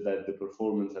 which is that the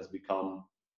performance has become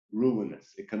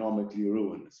ruinous, economically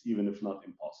ruinous, even if not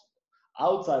impossible.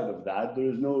 Outside of that, there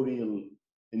is no real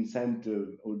incentive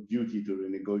or duty to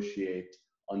renegotiate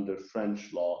under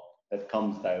French law that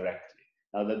comes directly.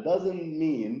 Now, that doesn't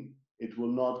mean it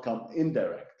will not come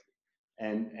indirectly.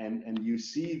 And you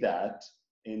see that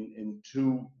in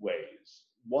two ways.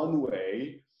 One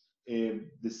way,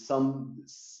 there's some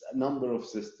number of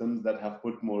systems that have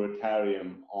put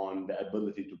moratorium on the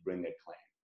ability to bring a claim.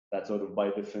 That sort of, by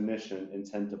definition,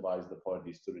 incentivize the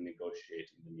parties to renegotiate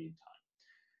in the meantime.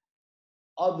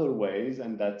 Other ways,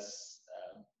 and that's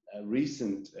a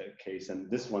recent case, and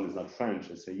this one is not French,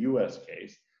 it's a US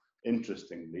case,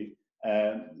 interestingly,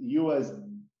 US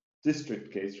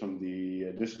district case from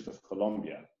the District of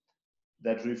Columbia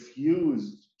that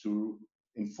refused to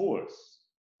enforce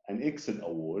an ICSID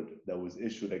award that was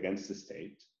issued against the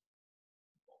state.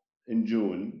 In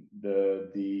June,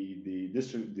 the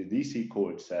DC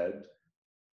court said,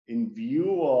 in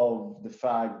view of the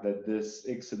fact that this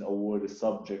ICSID award is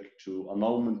subject to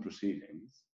annulment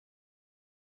proceedings,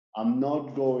 I'm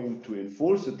not going to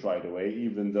enforce it right away,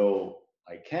 even though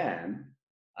I can.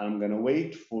 I'm going to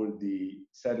wait for the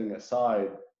setting aside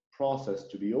process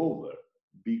to be over,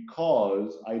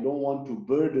 because I don't want to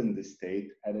burden the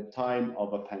state at a time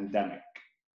of a pandemic.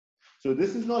 So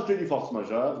this is not really force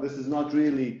majeure. This is not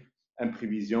really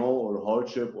imprévision or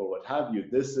hardship or what have you.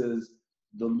 This is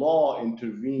the law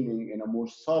intervening in a more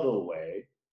subtle way,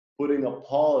 putting a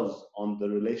pause on the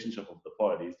relationship of the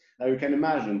parties. Now you can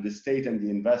imagine the state and the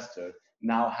investor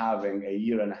now having a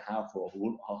year and a half or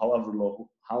however long,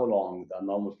 how long the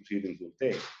annulment proceedings will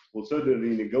take, will certainly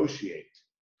renegotiate,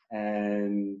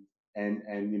 and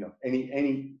you know,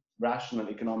 any rational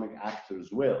economic actors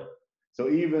will. So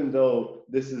even though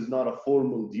this is not a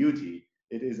formal duty,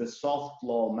 it is a soft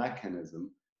law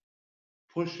mechanism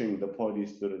pushing the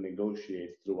parties to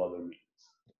negotiate through other means.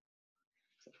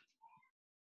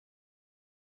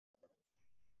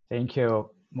 Thank you,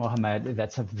 Mohamed.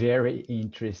 That's a very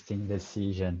interesting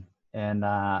decision and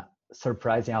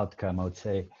surprising outcome, I would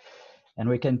say. And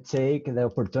we can take the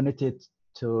opportunity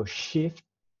to shift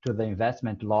to the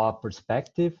investment law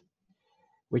perspective,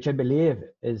 which I believe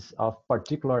is of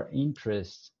particular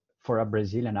interest for a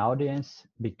Brazilian audience,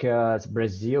 because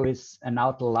Brazil is an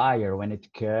outlier when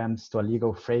it comes to a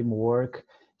legal framework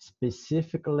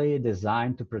specifically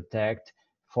designed to protect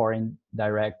foreign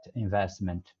direct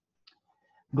investment.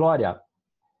 Gloria,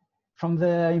 from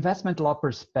the investment law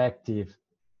perspective,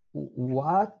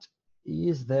 what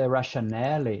is the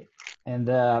rationale and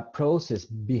the process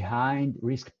behind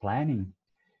risk planning?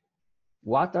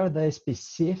 What are the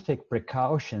specific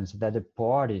precautions that the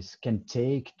parties can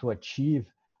take to achieve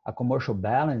a commercial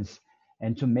balance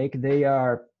and to make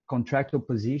their contractual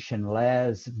position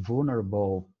less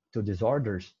vulnerable to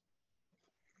disorders?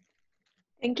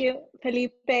 Thank you,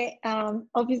 Felipe.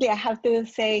 Obviously, I have to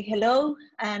say hello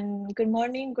and good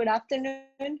morning, good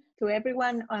afternoon to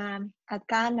everyone at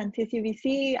CAM and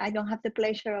CCBC. I don't have the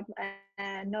pleasure of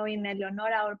knowing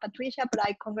Eleonora or Patricia, but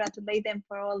I congratulate them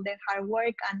for all their hard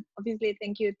work. And obviously,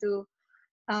 thank you to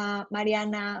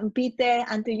Mariana and Peter,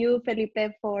 and to you,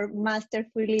 Felipe, for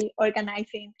masterfully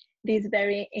organizing this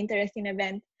very interesting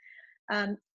event.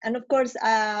 And of course,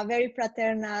 very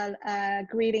fraternal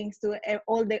greetings to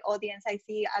all the audience. I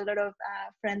see a lot of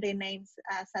friendly names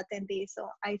as attendees, so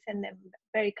I send them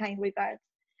very kind regards.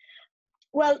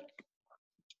 Well,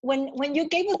 when you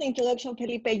gave us the introduction,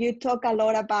 Felipe, you talk a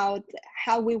lot about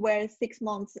how we were 6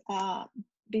 months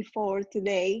before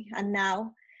today and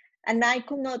now. And I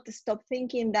could not stop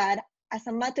thinking that, as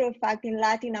a matter of fact, in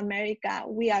Latin America,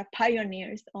 we are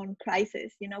pioneers on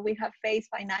crisis. You know, we have faced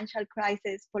financial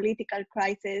crisis, political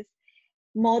crisis,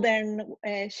 modern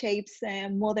shapes,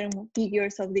 modern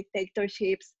figures of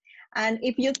dictatorships. And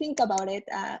if you think about it,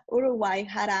 Uruguay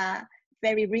had a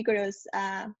very rigorous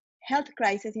health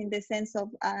crisis in the sense of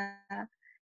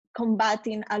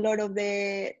combating a lot of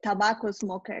the tobacco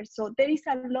smokers. So there is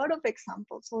a lot of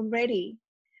examples already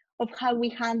of how we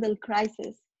handle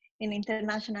crisis in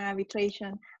international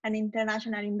arbitration and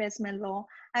international investment law.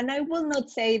 And I will not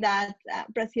say that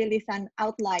Brazil is an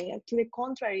outlier. To the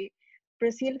contrary,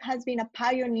 Brazil has been a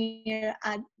pioneer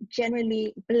at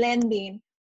generally blending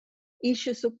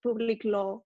issues of public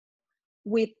law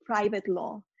with private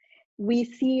law. we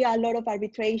see a lot of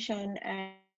arbitration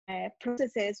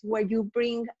processes where you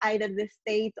bring either the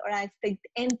state or a state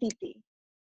entity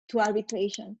to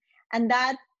arbitration, and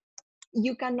that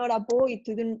you cannot avoid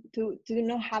to do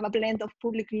not have a blend of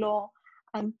public law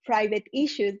and private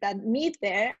issues that meet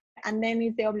there, and then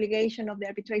it's the obligation of the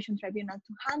arbitration tribunal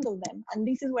to handle them. And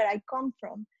this is where I come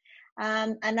from.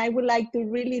 And I would like to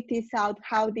really tease out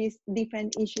how these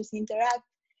different issues interact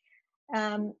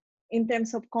in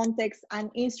terms of context and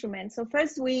instruments. So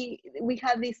first, we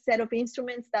have this set of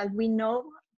instruments that we know,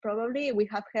 probably we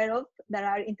have heard of, that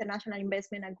are international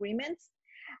investment agreements.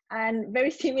 And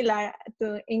very similar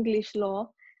to English law,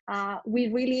 we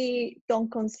really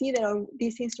don't consider, or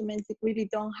these instruments really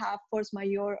don't have force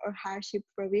majeure or hardship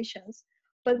provisions.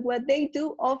 But what they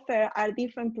do offer are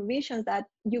different provisions that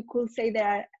you could say they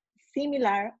are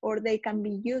similar, or they can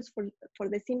be used for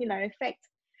the similar effect,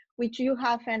 which you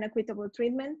have an equitable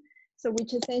treatment. So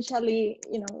which essentially,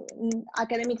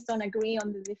 academics don't agree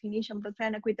on the definition, but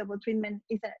an equitable treatment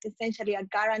is essentially a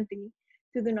guarantee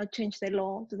to do not change the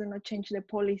law, to do not change the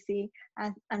policy,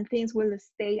 and things will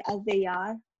stay as they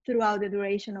are throughout the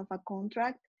duration of a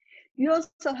contract. You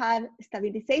also have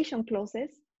stabilization clauses,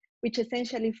 which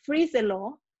essentially freeze the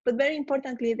law, but very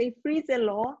importantly, they freeze the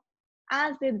law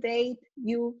as the date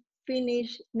you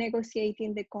finish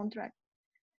negotiating the contract.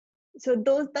 So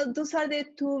those are the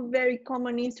two very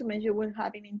common instruments you will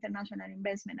have in international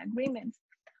investment agreements.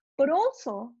 But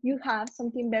also you have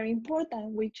something very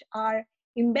important, which are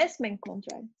investment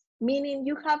contracts, meaning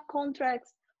you have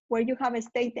contracts where you have a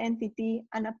state entity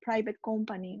and a private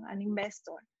company, an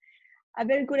investor. A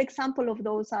very good example of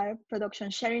those are production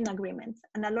sharing agreements.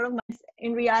 And a lot of them,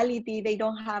 in reality, they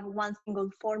don't have one single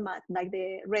format like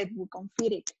the Red Book on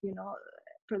FIDIC.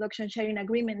 Production sharing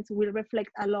agreements will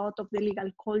reflect a lot of the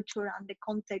legal culture and the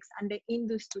context and the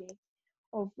industry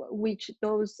of which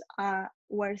those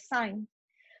were signed.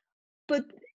 But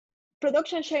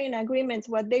production sharing agreements,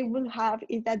 what they will have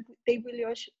is that they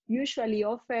will usually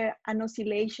offer an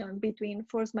oscillation between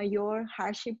force majeure,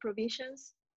 hardship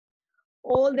provisions,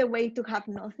 all the way to have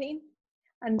nothing,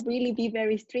 and really be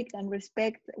very strict and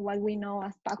respect what we know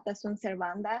as pacta sunt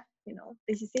servanda.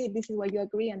 This is it, this is what you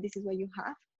agree, and this is what you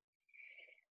have.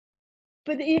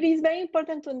 But it is very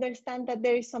important to understand that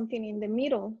there is something in the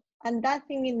middle, and that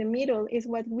thing in the middle is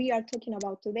what we are talking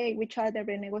about today, which are the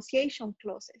renegotiation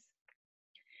clauses.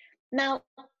 Now,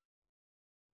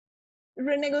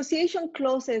 renegotiation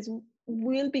clauses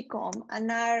will become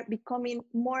and are becoming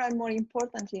more and more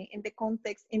importantly in the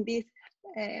context, in this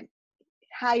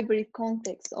hybrid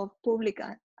context of public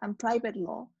and private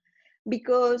law,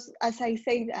 because as I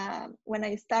said when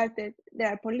I started, there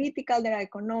are political, there are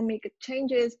economic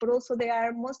changes, but also there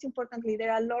are, most importantly,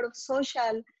 there are a lot of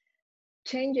social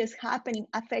changes happening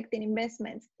affecting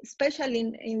investments,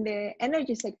 especially in the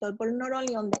energy sector, but not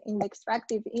only in the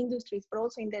extractive industries, but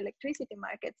also in the electricity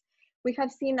markets. We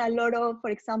have seen a lot of, for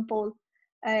example,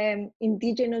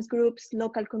 indigenous groups,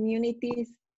 local communities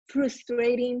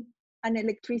frustrating an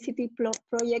electricity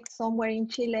project somewhere in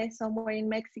Chile, somewhere in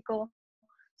Mexico,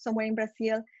 somewhere in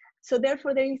Brazil. So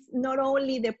therefore, there is not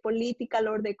only the political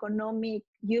or the economic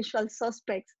usual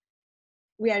suspects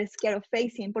we are scared of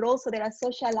facing, but also there are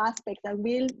social aspects that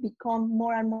will become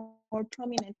more and more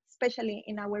prominent, especially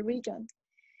in our region.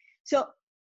 So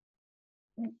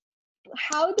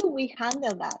how do we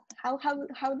handle that?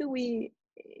 How do we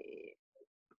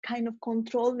kind of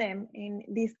control them in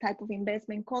this type of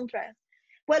investment contracts?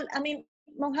 Well, I mean,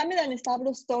 Mohamed and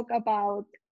Stavros talk about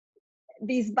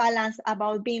this balance,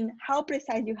 about being how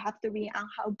precise you have to be and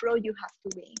how broad you have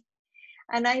to be.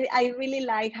 And I really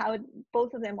like how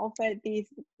both of them offer these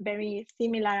very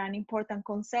similar and important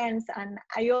concerns. And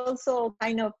I also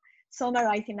kind of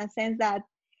summarize in a sense that,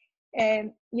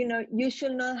 you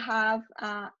should not have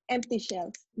empty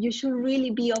shells. You should really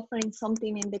be offering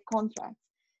something in the contract.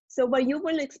 So what you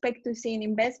will expect to see in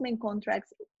investment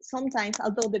contracts, sometimes,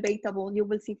 although debatable, you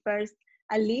will see first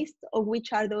a list of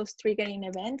which are those triggering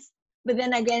events. But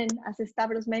then again, as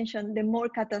Stavros mentioned, the more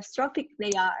catastrophic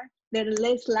they are, the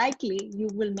less likely you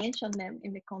will mention them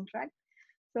in the contract.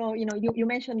 So, you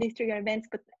mentioned these trigger events,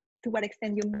 but to what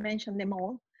extent you mention them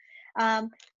all.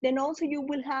 Then also you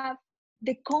will have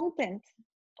the content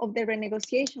of the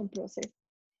renegotiation process.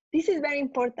 This is very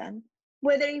important.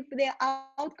 Whether if the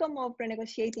outcome of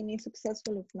renegotiating is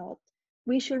successful or not,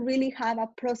 we should really have a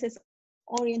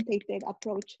process-oriented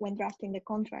approach when drafting the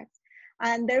contracts.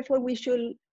 And therefore we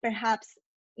should perhaps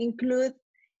include,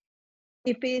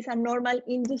 if it is a normal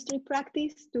industry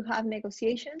practice to have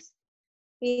negotiations.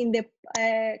 In the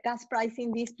gas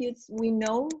pricing disputes, we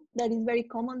know that it's very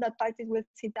common that parties will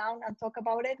sit down and talk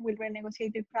about it, will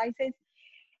renegotiate the prices.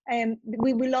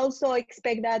 We will also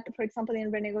expect that, for example,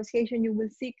 in renegotiation, you will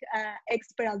seek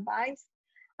expert advice.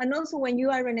 And also when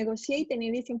you are renegotiating,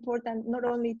 it is important not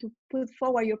only to put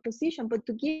forward your position, but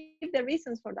to give the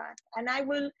reasons for that. And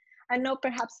I know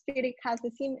perhaps FIRIC has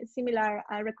the similar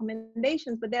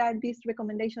recommendations, but there are these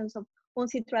recommendations of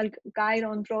UNCITRAL guide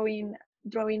on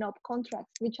drawing up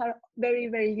contracts, which are very,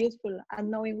 very useful at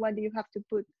knowing what you have to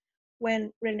put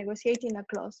when renegotiating a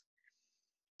clause.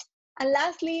 And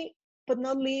lastly, but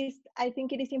not least, I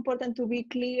think it is important to be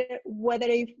clear what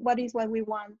is what we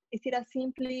want. Is it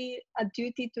simply a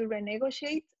duty to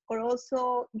renegotiate, or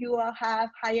also you have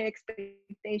higher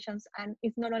expectations, and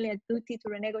it's not only a duty to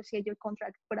renegotiate your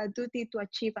contract, but a duty to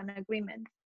achieve an agreement.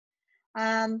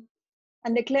 And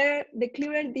the clearer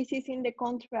this is in the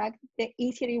contract, the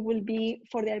easier it will be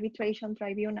for the arbitration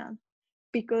tribunal.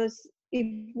 Because if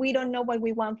we don't know what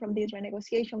we want from these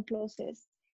renegotiation clauses,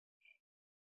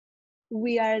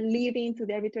 we are leaving to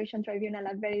the arbitration tribunal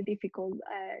a very difficult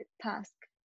task.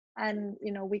 And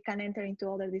we can enter into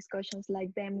other discussions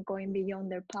like them going beyond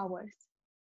their powers.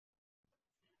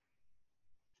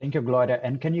 Thank you, Gloria.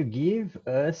 And can you give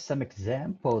us some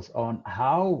examples on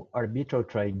how arbitral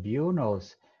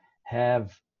tribunals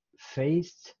have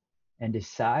faced and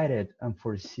decided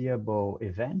unforeseeable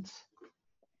events?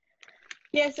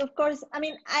 Yes, of course. I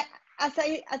mean, as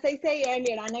I say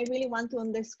earlier, and I really want to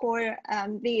underscore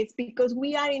this, because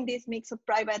we are in this mix of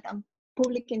private and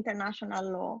public international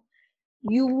law,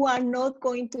 you are not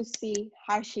going to see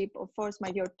hardship or force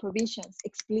majeure provisions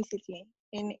explicitly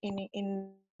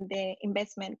in the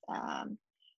investment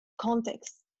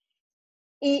context.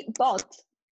 But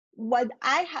what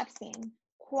I have seen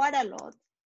quite a lot,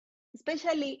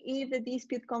 especially if the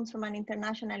dispute comes from an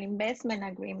international investment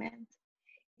agreement,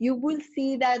 you will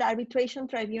see that arbitration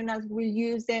tribunals will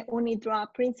use the UNIDROIT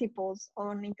principles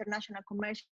on international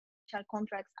commercial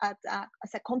contracts as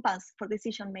a compass for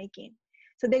decision making.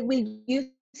 So they will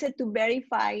use it to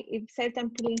verify if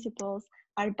certain principles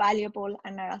are valuable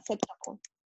and are acceptable.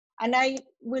 And I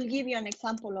will give you an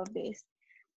example of this.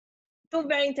 Two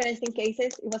very interesting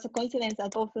cases. It was a coincidence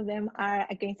that both of them are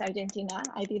against Argentina.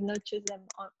 I did not choose them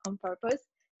on purpose.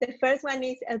 The first one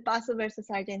is El Paso versus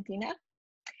Argentina.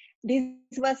 This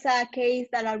was a case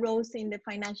that arose in the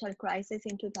financial crisis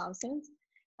in 2000.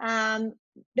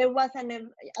 There was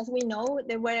as we know,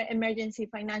 there were emergency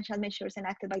financial measures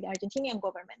enacted by the Argentinian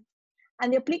government.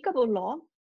 And the applicable law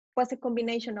was a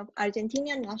combination of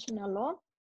Argentinian national law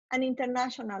and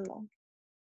international law.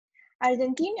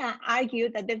 Argentina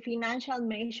argued that the financial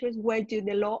measures were due to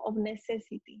the law of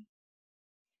necessity.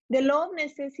 The law of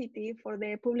necessity for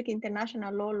the public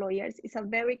international law lawyers is a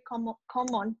very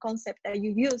common concept that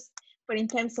you use, but in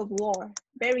terms of war,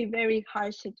 very, very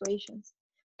harsh situations.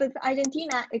 But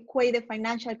Argentina equated the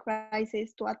financial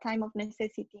crisis to a time of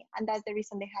necessity, and that's the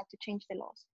reason they had to change the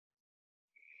laws.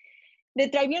 The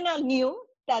tribunal knew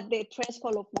that the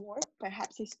threshold of war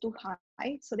perhaps is too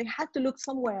high, so they had to look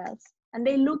somewhere else, and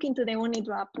they look into the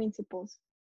UNIDROIT principles.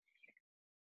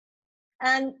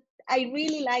 And I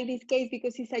really like this case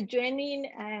because it's a genuine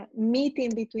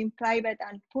meeting between private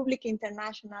and public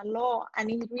international law,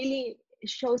 and it really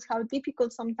shows how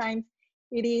difficult sometimes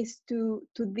it is to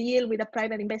deal with a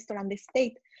private investor and the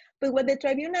state. But what the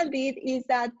tribunal did is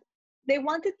that they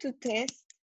wanted to test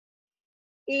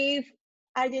if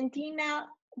Argentina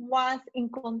was in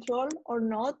control or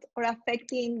not, or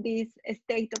affecting this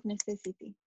state of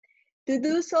necessity. To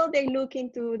do so, they look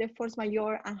into the force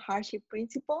majeure and hardship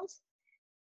principles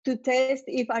to test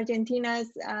if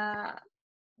Argentina's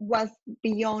was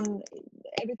beyond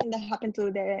everything that happened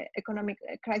to the economic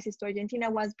crisis to Argentina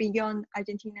was beyond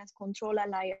Argentina's control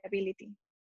and liability.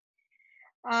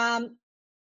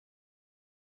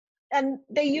 And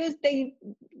they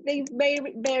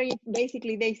very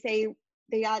basically they say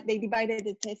they divided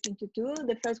the test into two.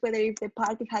 The first, whether if the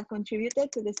party had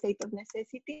contributed to the state of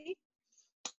necessity,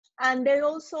 and they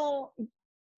also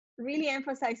really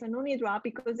emphasize on UNIDROIT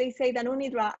because they say that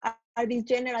UNIDROIT are these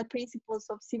general principles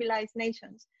of civilized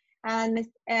nations, and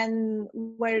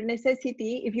where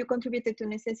necessity, if you contributed to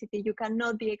necessity, you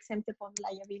cannot be exempted from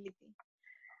liability.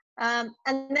 And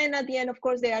then at the end, of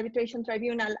course, the arbitration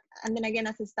tribunal, and then again,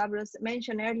 as Stavros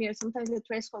mentioned earlier, sometimes the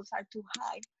thresholds are too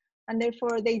high. And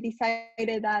therefore, they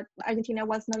decided that Argentina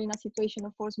was not in a situation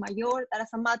of force majeure, that as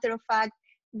a matter of fact,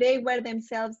 they were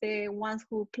themselves the ones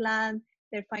who planned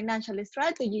their financial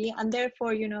strategy, and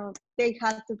therefore, they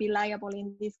had to be liable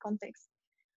in this context.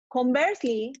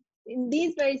 Conversely, in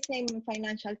this very same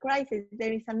financial crisis,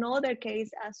 there is another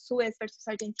case, Suez versus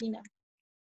Argentina,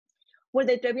 where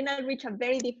the tribunal reached a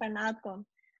very different outcome.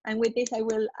 And with this, I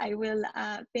will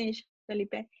finish,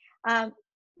 Felipe.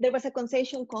 There was a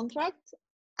concession contract,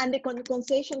 And the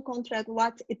concession contract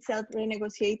was itself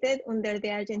renegotiated under the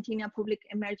Argentina Public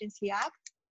Emergency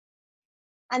Act.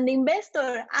 And the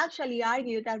investor actually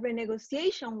argued that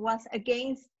renegotiation was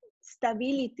against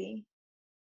stability.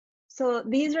 So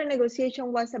this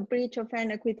renegotiation was a breach of fair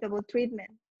and equitable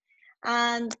treatment.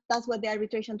 And that's what the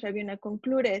arbitration tribunal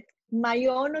concluded. My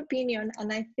own opinion,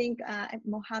 and I think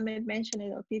Mohamed mentioned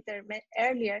it, or Peter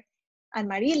earlier, and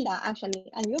Marilda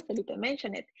actually, and you, Felipe,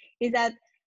 mentioned it, is that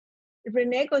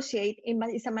renegotiate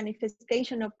is a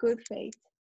manifestation of good faith.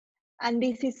 And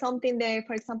this is something that,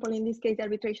 for example, in this case, the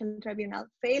arbitration tribunal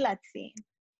failed at seeing.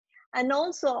 And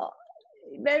also,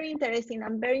 very interesting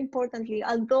and very importantly,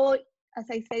 although, as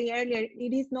I said earlier,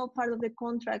 it is not part of the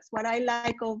contracts, what I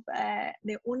like of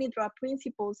the UNIDROIT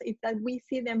principles is that we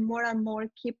see them more and more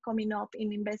keep coming up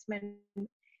in investment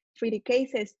treaty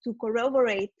cases to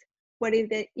corroborate whether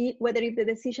if the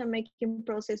decision-making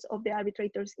process of the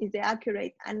arbitrators is the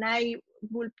accurate. And I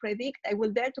will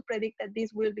dare to predict that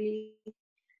this will be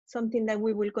something that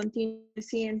we will continue to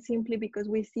see, and simply because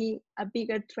we see a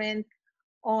bigger trend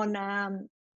on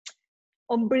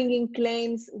bringing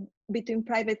claims between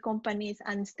private companies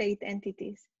and state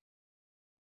entities.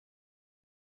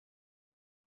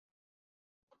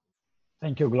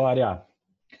 Thank you, Gloria.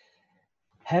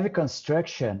 Heavy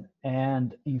construction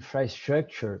and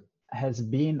infrastructure has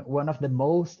been one of the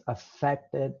most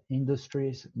affected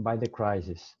industries by the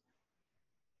crisis.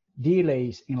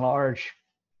 Delays in large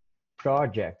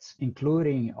projects,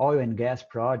 including oil and gas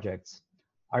projects,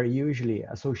 are usually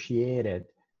associated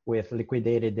with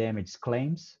liquidated damage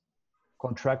claims,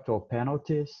 contractual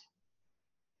penalties,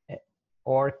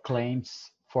 or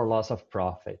claims for loss of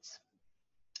profits.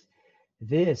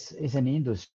 This is an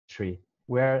industry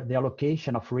where the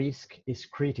allocation of risk is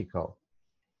critical,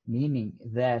 meaning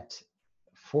that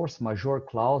force majeure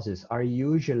clauses are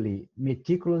usually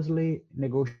meticulously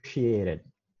negotiated.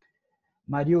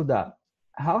 Marilda,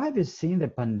 how have you seen the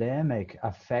pandemic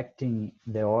affecting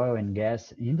the oil and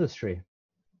gas industry?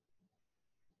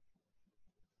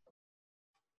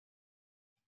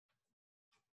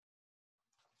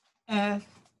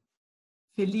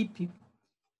 Felipe,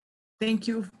 thank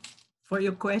you for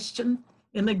your question.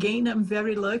 And again, I'm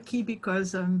very lucky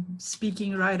because I'm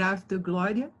speaking right after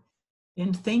Gloria.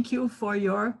 And thank you for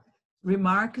your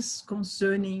remarks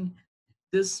concerning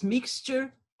this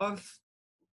mixture of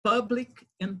public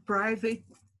and private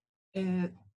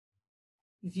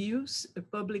views,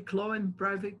 public law and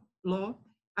private law.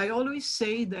 I always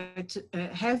say that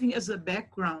having as a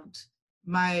background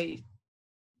my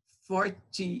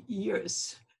 40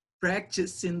 years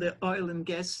practice in the oil and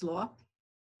gas law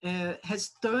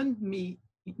has turned me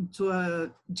into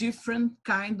a different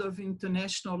kind of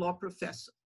international law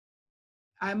professor.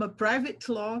 I'm a private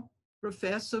law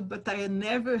professor, but I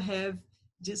never have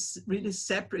this really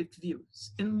separate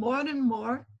views. And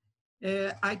more,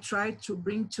 I try to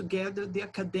bring together the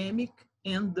academic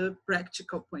and the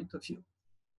practical point of view.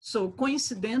 So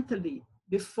coincidentally,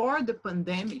 before the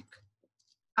pandemic,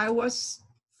 I was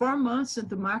 4 months at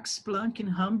the Max Planck in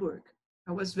Hamburg.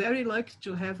 I was very lucky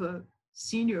to have a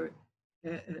senior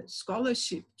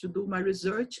scholarship to do my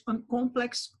research on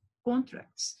complex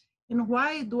contracts. And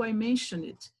why do I mention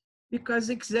it? Because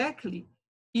exactly,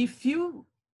 if you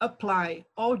apply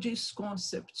all these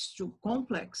concepts to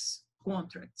complex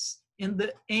contracts in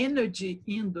the energy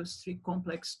industry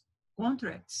complex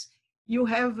contracts, you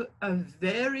have a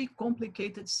very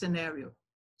complicated scenario.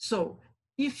 So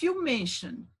if you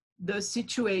mention the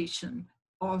situation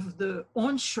of the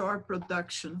onshore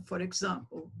production, for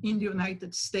example, in the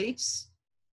United States,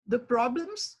 the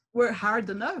problems were hard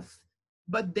enough.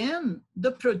 But then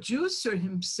the producer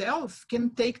himself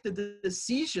can take the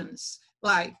decisions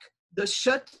like the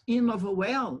shut-in of a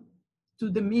well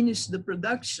to diminish the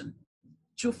production,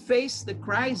 to face the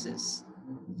crisis,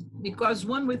 because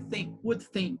one would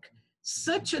think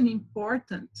such an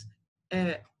important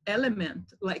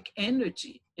element like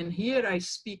energy, and here I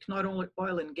speak not only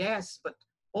oil and gas, but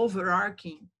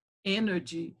overarching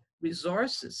energy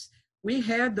resources. We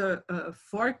had a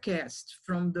forecast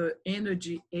from the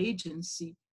Energy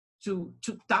Agency to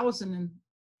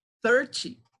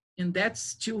 2030, and that's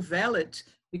still valid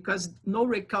because no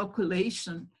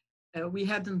recalculation, we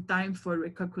hadn't time for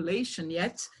recalculation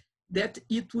yet, that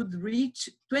it would reach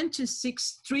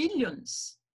 26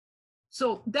 trillions.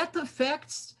 So that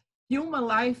affects human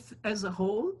life as a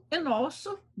whole, and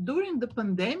also during the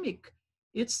pandemic,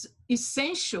 it's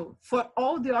essential for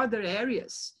all the other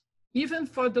areas, even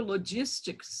for the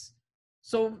logistics.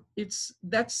 So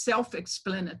that's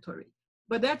self-explanatory.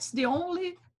 But that's the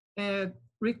only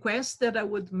request that I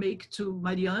would make to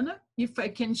Mariana, if I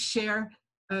can share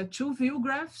 2 view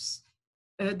graphs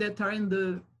that are in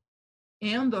the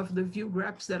end of the view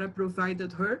graphs that I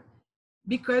provided her,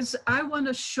 because I want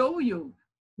to show you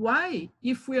why,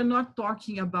 if we're not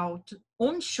talking about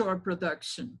onshore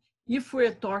production, if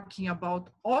we're talking about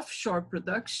offshore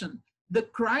production, the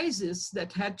crisis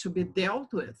that had to be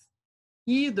dealt with,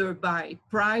 either by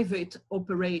private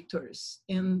operators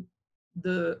and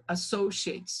the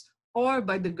associates or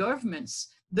by the governments,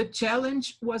 the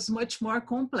challenge was much more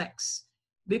complex.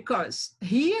 Because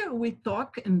here we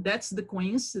talk, and that's the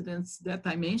coincidence that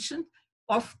I mentioned,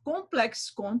 of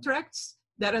complex contracts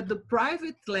that at the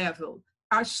private level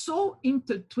are so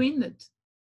intertwined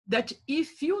that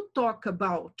if you talk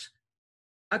about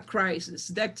a crisis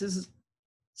that is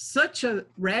such a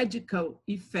radical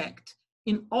effect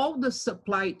in all the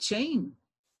supply chain,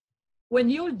 when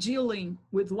you're dealing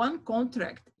with one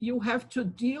contract, you have to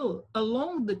deal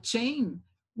along the chain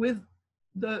with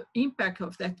the impact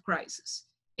of that crisis.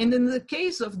 And in the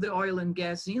case of the oil and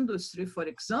gas industry, for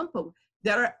example,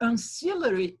 there are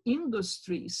ancillary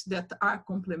industries that are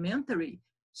complementary.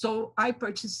 So I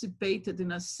participated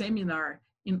in a seminar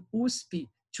in USP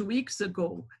 2 weeks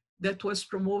ago that was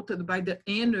promoted by the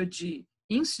Energy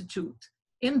Institute.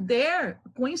 And there,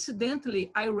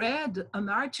 coincidentally, I read an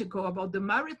article about the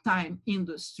maritime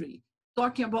industry,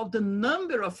 talking about the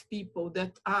number of people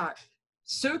that are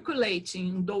circulating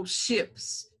in those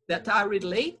ships that are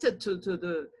related to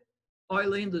the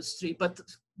oil industry, but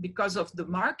because of the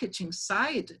marketing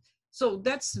side. So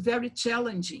that's very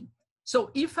challenging.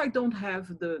 So if I don't have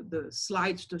the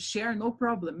slides to share, no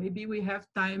problem. Maybe we have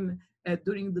time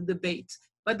during the debate.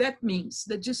 But that means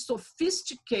that just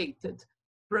sophisticated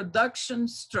production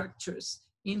structures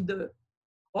in the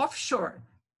offshore,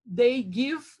 they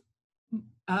give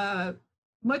a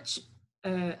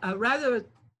rather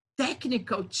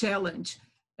technical challenge.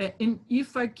 And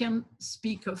if I can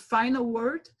speak a final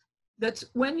word, that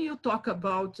when you talk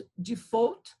about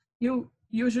default, you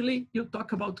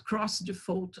talk about cross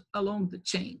default along the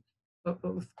chain of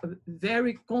a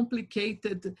very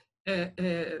complicated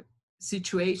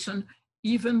situation,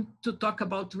 even to talk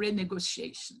about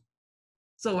renegotiation.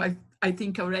 So I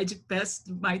think I already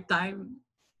passed my time.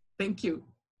 Thank you.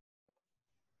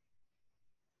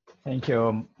 Thank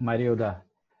you, Marilda.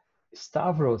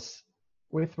 Stavros,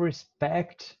 with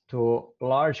respect to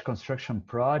large construction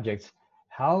projects,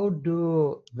 how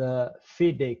do the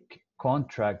FIDIC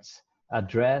contracts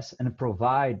address and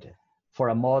provide for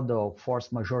a model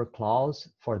force majeure clause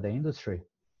for the industry?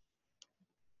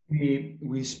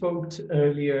 We spoke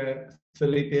earlier,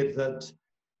 Felipe, that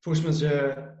force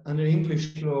majeure under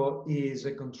English law is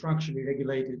a contractually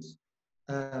regulated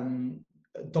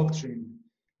doctrine.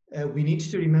 We need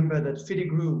to remember that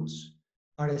FIDIC rules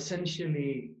are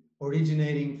essentially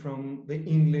originating from the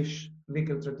English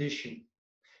legal tradition.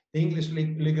 The English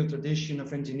legal tradition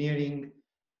of engineering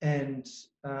and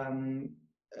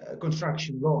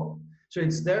construction law. So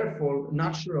it's therefore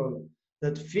natural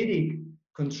that FIDIC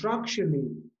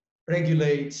contractually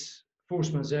regulates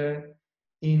force majeure.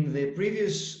 In the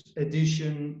previous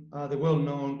edition, the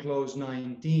well-known clause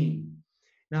 19.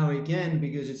 Now again,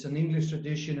 because it's an English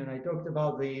tradition and I talked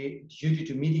about the duty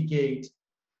to mitigate,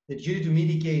 the duty to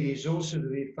mitigate is also to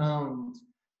be found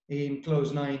in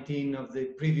clause 19 of the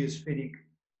previous FIDIC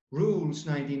rules,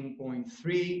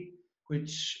 19.3,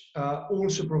 which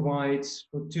also provides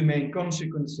for two main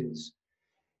consequences.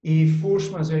 If force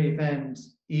majeure event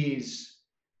is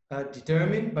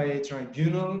determined by a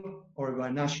tribunal or by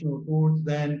a national court,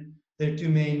 then there are two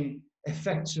main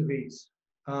effects of it.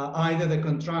 Either the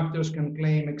contractors can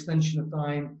claim extension of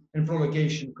time and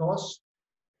prolongation costs,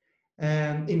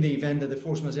 in the event that the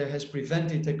force majeure has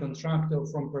prevented the contractor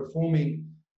from performing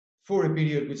for a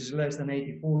period which is less than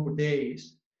 84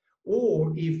 days,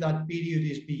 or if that period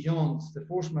is beyond, the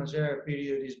force majeure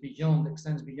period is beyond,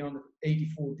 extends beyond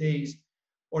 84 days,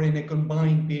 or in a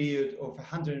combined period of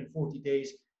 140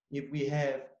 days, if we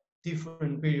have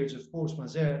different periods of force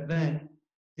majeure, then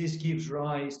this gives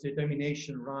rise to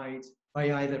termination rights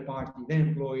by either party, the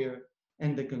employer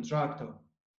and the contractor.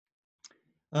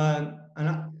 And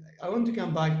I want to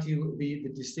come back to the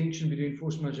distinction between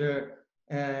force majeure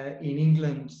in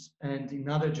England and in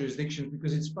other jurisdictions,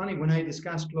 because it's funny, when I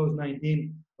discuss clause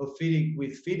 19 of FIDIC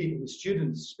with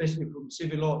students, especially from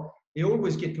civil law, they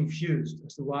always get confused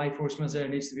as to why force majeure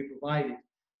needs to be provided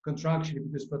contractually,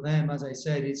 because for them, as I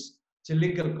said, it's a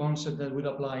legal concept that would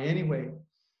apply anyway.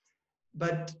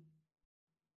 But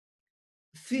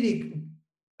FIDIC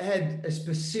had a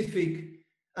specific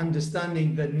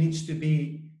understanding that needs to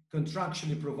be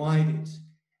contractually provided.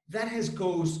 That has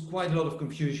caused quite a lot of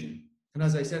confusion. And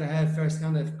as I said, I have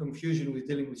first-hand confusion with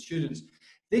dealing with students.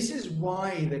 This is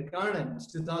why the current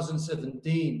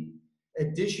 2017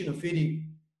 edition of FIDIC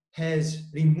has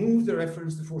removed the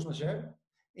reference to force majeure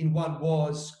in what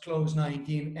was clause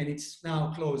 19, and it's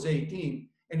now clause 18,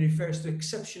 and refers to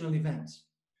exceptional events,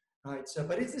 right? So,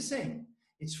 but it's the same.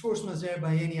 It's force majeure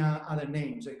by any other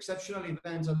name. So exceptional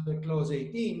events under clause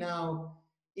 18, now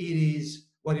it is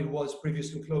what it was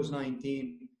previously, clause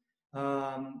 19,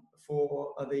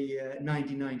 for the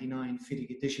 1999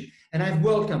 FIDIC edition. And I've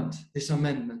welcomed this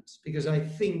amendment because I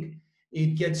think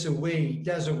it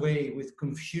does away with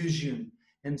confusion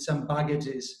and some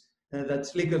baggages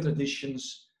that legal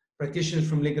traditions, practitioners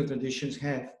from legal traditions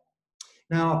have.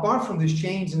 Now, apart from this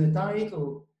change in the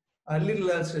title,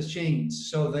 little else has changed.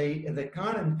 So the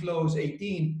current clause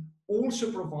 18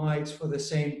 also provides for the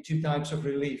same two types of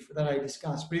relief that I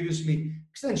discussed previously: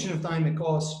 extension of time and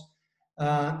cost,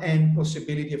 and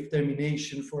possibility of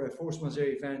termination for a force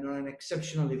majeure event or an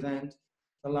exceptional event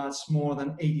that lasts more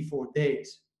than 84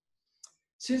 days.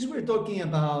 Since we're talking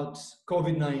about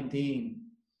COVID-19,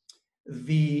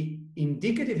 the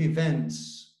indicative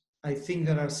events, I think,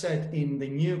 that are set in the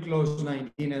new clause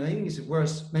 19, and I think it's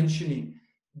worth mentioning,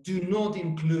 do not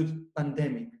include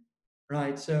pandemic,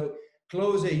 right? So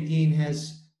clause 18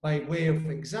 has, by way of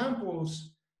examples,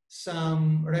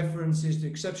 some references to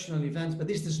exceptional events, but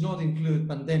this does not include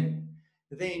pandemic.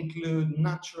 They include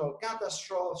natural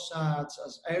catastrophes such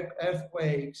as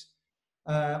earthquakes,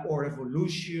 or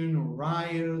revolution, or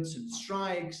riots and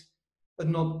strikes, but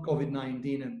not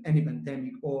COVID-19 and any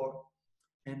pandemic or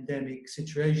endemic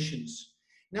situations.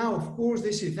 Now, of course,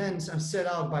 these events are set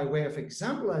out by way of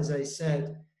example, as I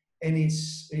said, and it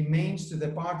remains to the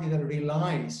party that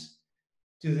relies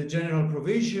to the general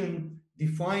provision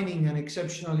defining an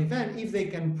exceptional event, if they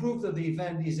can prove that the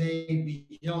event is A,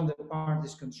 beyond the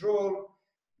party's control,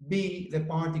 B, the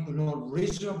party could not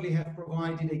reasonably have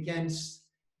provided against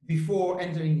before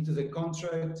entering into the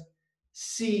contract,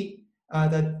 C,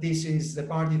 that this is the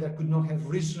party that could not have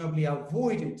reasonably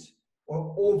avoided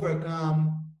or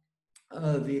overcome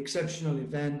the exceptional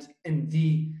event, and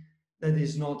D, that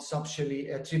is not substantially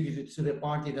attributed to the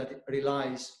party that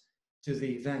relies to the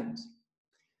event.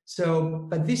 So,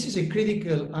 but this is a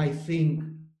critical, I think,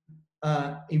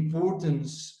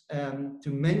 importance to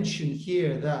mention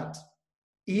here, that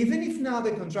even if now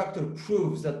the contractor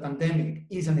proves that pandemic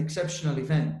is an exceptional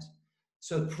event,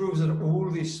 so it proves that all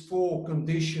these four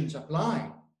conditions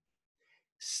apply,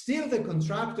 still the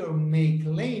contractor may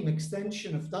claim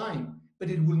extension of time, but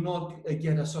it will not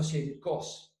get associated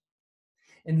costs.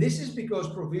 And this is because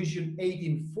provision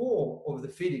 18.4 of the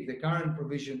FIDIC, the current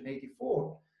provision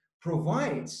 84,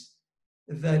 provides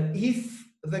that if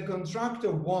the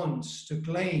contractor wants to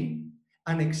claim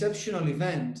an exceptional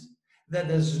event that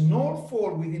does not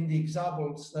fall within the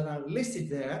examples that are listed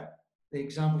there, the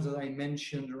examples that I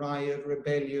mentioned, riot,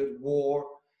 rebellion, war,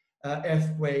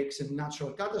 earthquakes, and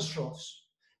natural catastrophes,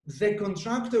 the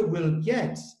contractor will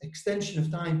get extension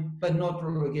of time, but not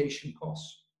prolongation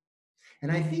costs.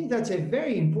 And I think that's a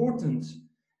very important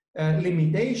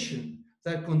limitation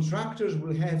that contractors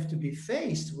will have to be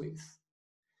faced with,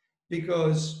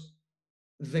 because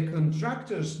the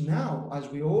contractors now, as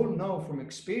we all know from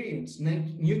experience,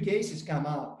 new cases come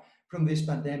out from this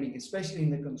pandemic, especially in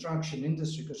the construction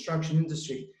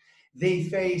industry, they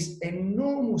face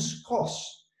enormous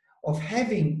costs of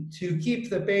having to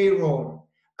keep the payroll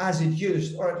as it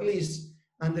used, or at least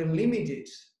under limited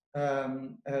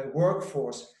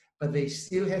workforce, but they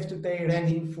still have to pay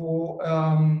renting for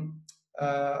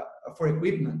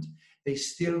equipment. They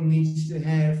still need to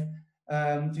have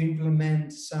to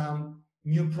implement some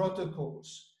new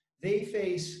protocols. They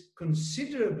face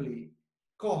considerably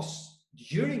costs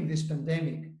during this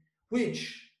pandemic,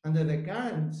 which under the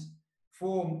current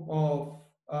form of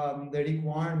the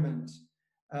requirement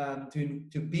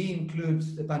to be include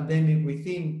the pandemic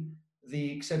within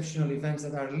the exceptional events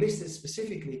that are listed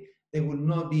specifically, they will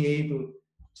not be able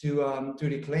to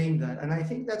reclaim that. And I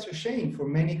think that's a shame for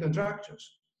many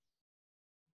contractors.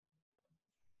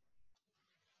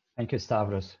 Thank you,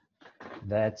 Stavros.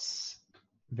 That's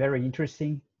very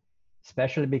interesting,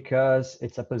 especially because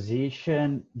it's a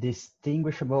position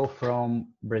distinguishable from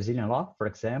Brazilian law, for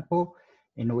example,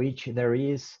 in which there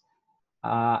is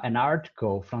an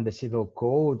article from the Civil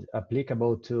Code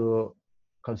applicable to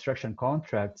construction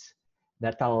contracts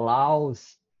that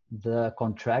allows the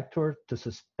contractor to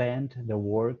suspend the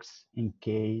works in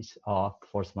case of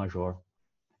force majeure.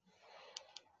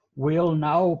 We'll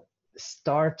now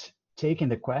start taking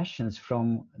the questions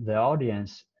from the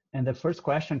audience. And the first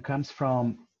question comes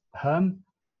from Ham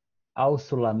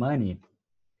Al-Sulamani.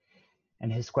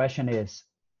 And his question is,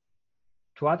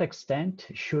 to what extent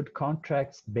should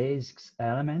contracts' basic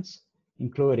elements,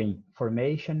 including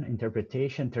formation,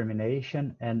 interpretation,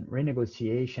 termination, and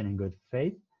renegotiation in good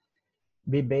faith,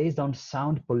 be based on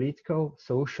sound political,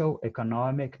 social,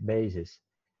 economic basis,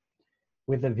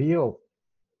 with a view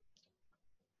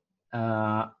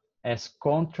as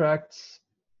contracts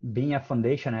being a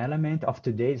foundation element of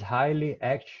today's highly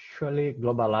actually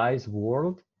globalized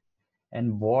world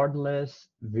and borderless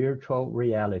virtual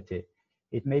reality.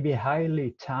 It may be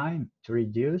highly time to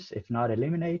reduce, if not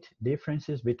eliminate,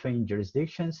 differences between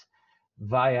jurisdictions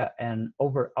via an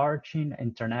overarching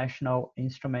international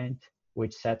instrument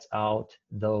which sets out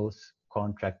those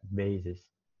contract bases.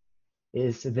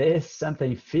 Is this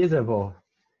something feasible?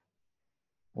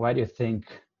 What do you think?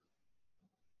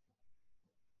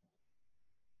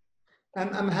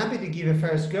 I'm happy to give a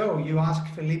first go. You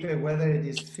asked Felipe whether it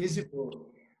is feasible.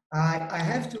 I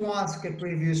have to ask a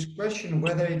previous question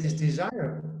whether it is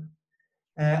desirable.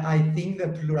 I think the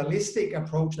pluralistic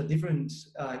approach at different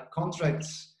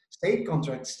contracts, state,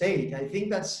 I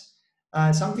think that's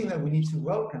something that we need to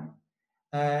welcome.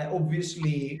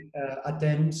 Obviously,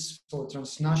 attempts for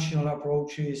transnational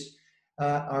approaches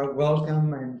are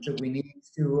welcome, and we need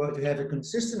to have a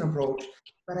consistent approach.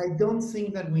 But I don't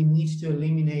think that we need to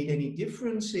eliminate any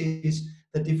differences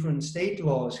that different state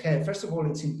laws have. First of all,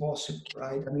 it's impossible,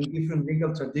 right? I mean, different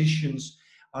legal traditions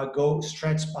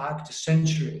stretch back to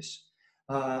centuries.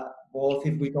 Both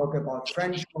if we talk about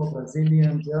French law,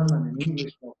 Brazilian, German, and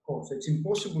English law, of course. It's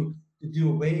impossible to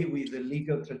do away with the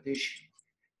legal tradition.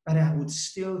 But I would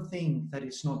still think that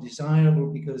it's not desirable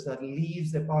because that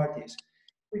leaves the parties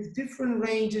with different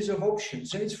ranges of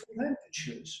options. And it's for them to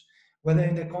choose whether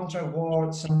in the contract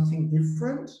world something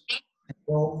different,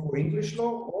 go for English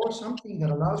law, or something that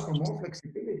allows for more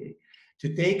flexibility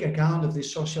to take account of the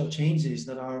social changes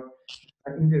that are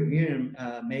in the realm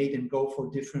made and go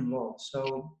for different laws.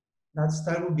 So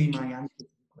that would be my answer.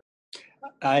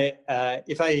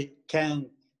 If I can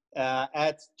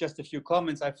add just a few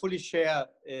comments, I fully share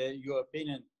your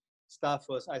opinion,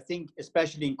 Stavros. I think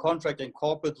especially in contract and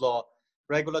corporate law,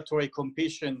 regulatory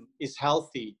competition is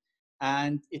healthy,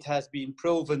 and it has been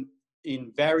proven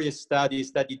in various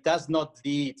studies that it does not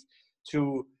lead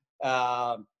to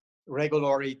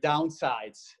regulatory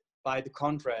downsides. By the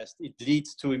contrast, it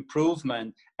leads to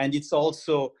improvement, and it's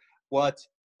also what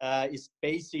is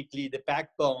basically the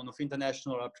backbone of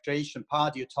international arbitration,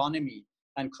 party autonomy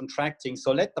and contracting.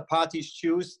 So let the parties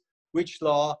choose which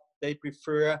law they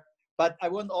prefer. But I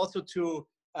want also to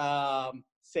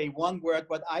say one word,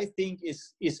 what I think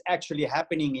is actually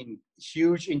happening in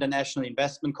huge international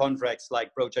investment contracts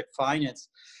like project finance.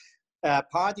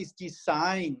 Parties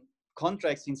design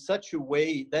contracts in such a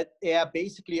way that they are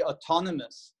basically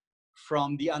autonomous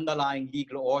from the underlying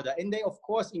legal order. And they, of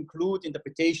course, include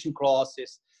interpretation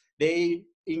clauses. They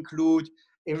include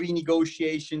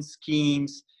renegotiation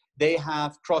schemes. They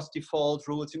have cross-default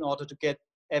rules in order to get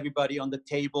everybody on the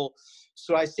table.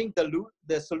 So I think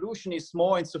the solution is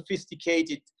more in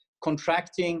sophisticated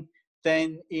contracting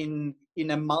than in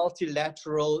a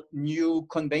multilateral new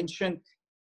convention.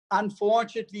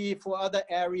 Unfortunately, for other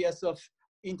areas of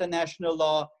international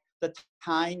law, the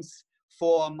times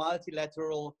for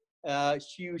multilateral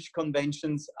huge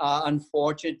conventions are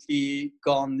unfortunately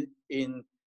gone in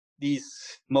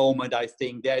this moment. I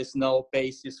think there is no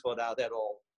basis for that at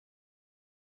all.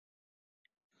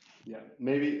 Yeah,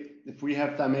 maybe if we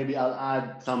have time, maybe I'll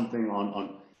add something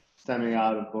on stemming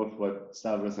out of both what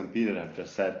Stavros and Peter have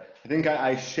just said. I think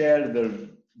I share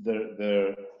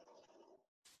their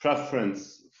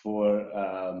preference for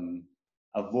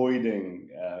avoiding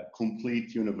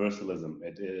complete universalism.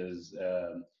 It is,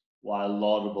 while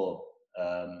laudable,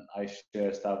 I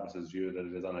share Stavros' view that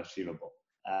it is unachievable.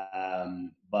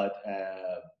 But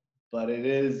it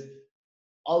is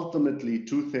ultimately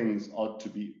two things ought to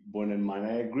be borne in mind.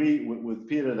 I agree with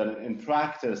Peter that in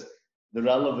practice, the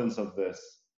relevance of this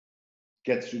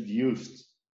gets reduced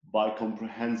by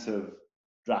comprehensive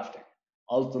drafting.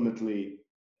 Ultimately,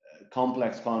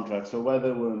 complex contracts, so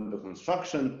whether we're in the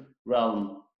construction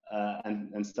realm,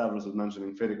 and Stavros was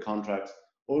mentioning FIDIC contracts,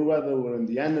 or whether we're in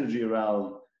the energy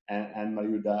realm, and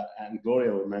Marilda and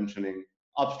Gloria were mentioning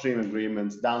upstream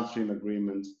agreements, downstream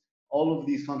agreements, all of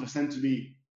these contracts tend to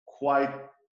be quite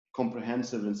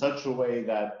comprehensive in such a way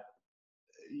that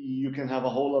you can have a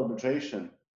whole arbitration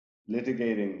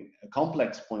litigating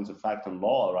complex points of fact and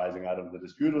law arising out of the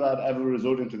dispute without ever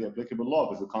resorting to the applicable law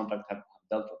because the contract have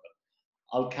dealt with it.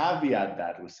 I'll caveat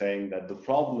that with saying that the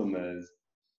problem is,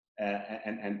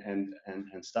 and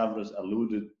Stavros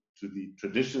alluded to the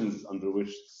traditions under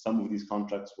which some of these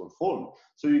contracts were formed.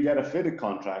 So you get a FIDIC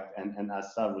contract, and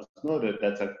as Stavros noted,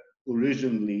 that's an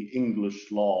originally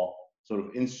English law sort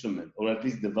of instrument, or at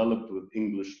least developed with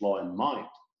English law in mind,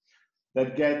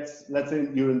 that gets, let's say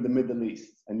you're in the Middle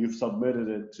East and you've submitted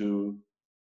it to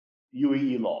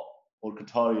UAE law or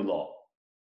Qatari law.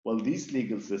 Well, these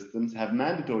legal systems have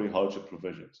mandatory hardship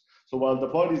provisions. So while the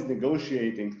parties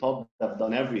negotiating thought they've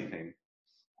done everything,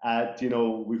 at,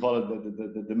 we call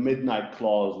it the midnight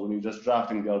clause, when you're just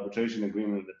drafting the arbitration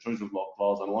agreement, the choice of law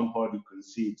clause, and one party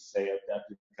concedes, say, the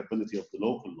applicability of the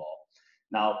local law.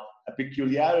 Now, a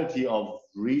peculiarity of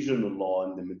regional law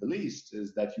in the Middle East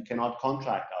is that you cannot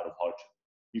contract out of hardship.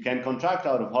 You can contract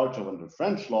out of hardship under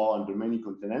French law, under many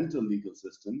continental legal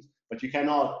systems, but you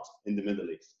cannot in the Middle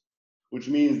East, which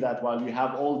means that while you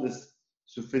have all this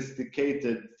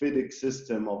sophisticated FIDIC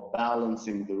system of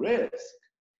balancing the risk,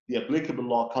 the applicable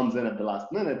law comes in at the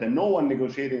last minute, and no one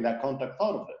negotiating that contract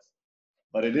thought of this.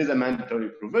 But it is a mandatory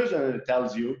provision, and it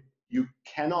tells you you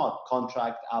cannot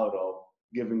contract out of,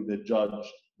 giving the judge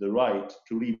the right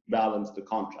to rebalance the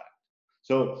contract.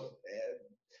 So,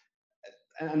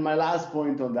 and my last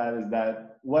point on that is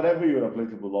that whatever your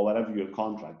applicable law, whatever your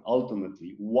contract,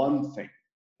 ultimately, one thing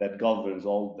that governs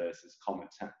all this is common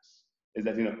sense. Is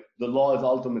that the law is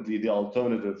ultimately the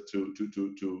alternative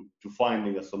to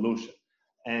finding a solution.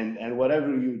 And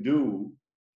whatever you do,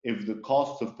 if the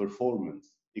cost of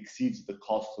performance exceeds the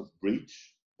cost of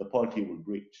breach, the party will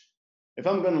breach. If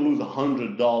I'm going to lose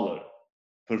 $100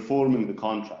 performing the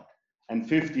contract and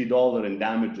 $50 in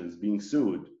damages being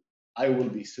sued, I will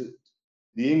be sued.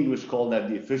 The English call that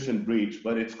the efficient breach,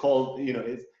 but it's called,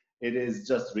 it is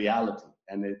just reality,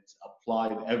 and it's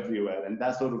applied everywhere. And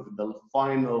that's sort of the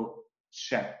final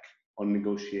check on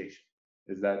negotiation,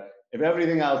 is that if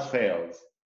everything else fails,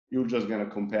 you're just going to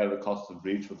compare the cost of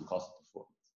breach with the cost of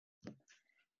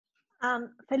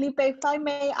performance. Felipe, if I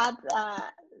may add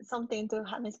something to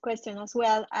James' question as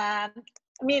well. I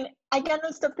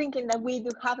cannot stop thinking that we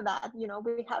do have that.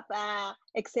 We have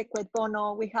exequat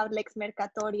bono, we have lex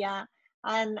mercatoria,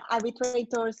 and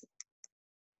arbitrators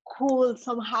could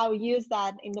somehow use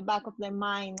that in the back of their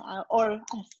mind, or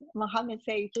as Mohamed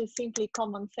said, just simply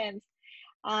common sense.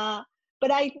 But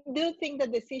I do think the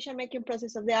decision-making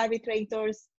process of the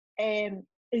arbitrators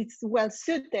is well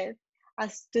suited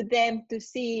as to them to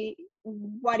see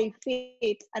what it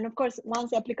fits. And of course, once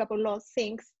the applicable law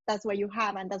sinks, that's what you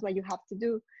have, and that's what you have to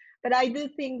do. But I do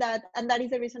think that, and that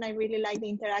is the reason I really like the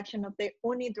interaction of the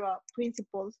UNIDROIT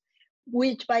principles,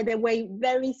 which, by the way,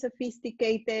 very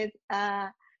sophisticated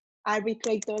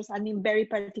arbitrators, and in very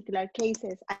particular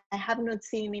cases. I have not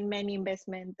seen in many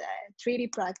investment treaty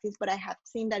practice, but I have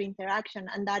seen that interaction,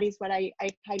 and that is what I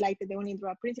highlighted, the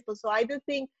UNIDROIT principle. So I do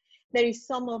think there is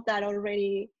some of that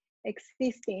already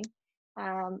existing,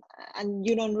 and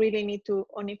you don't really need to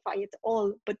unify it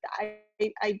all, but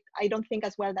I don't think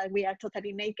as well that we are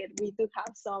totally naked. We do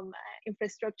have some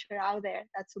infrastructure out there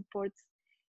that supports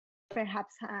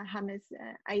perhaps James'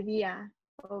 idea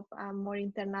of more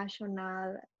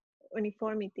international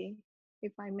uniformity,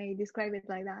 if I may describe it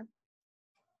like that.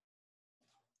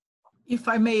 If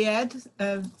I may add,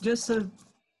 just a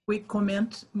quick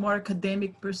comment, more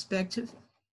academic perspective,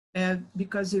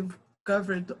 because you've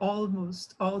covered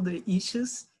almost all the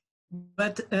issues,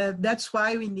 but that's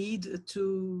why we need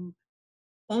to,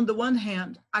 on the one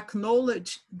hand,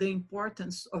 acknowledge the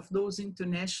importance of those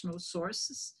international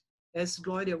sources, as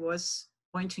Gloria was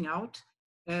pointing out.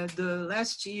 The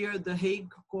last year, the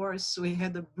Hague course, we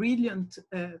had a brilliant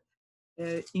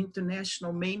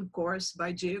international main course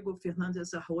by Diego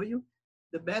Fernandez Arroyo,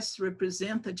 the best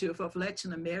representative of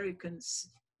Latin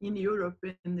Americans in Europe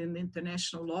and in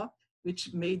international law,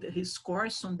 which made his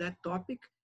course on that topic.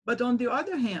 But on the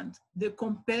other hand, the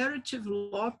comparative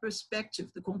law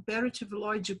perspective, the comparative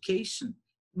law education,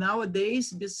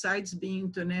 nowadays, besides being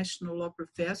international law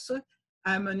professor,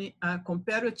 I'm a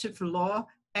comparative law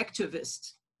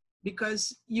activist,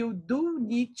 because you do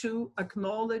need to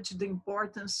acknowledge the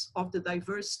importance of the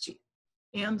diversity.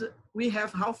 And we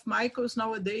have Ralph Michaels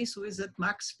nowadays, who is at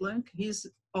Max Planck. He's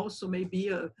also maybe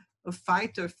a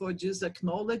fighter for this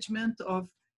acknowledgement of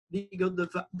legal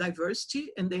diversity,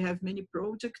 and they have many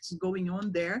projects going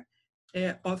on there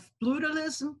of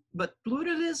pluralism, but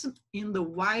pluralism in the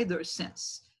wider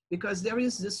sense, because there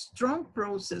is this strong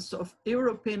process of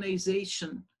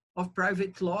Europeanization of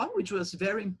private law, which was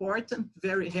very important,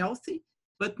 very healthy,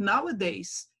 but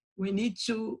nowadays we need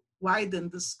to widen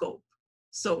the scope.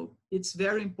 So it's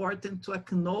very important to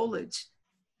acknowledge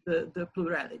the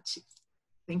plurality.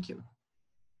 Thank you.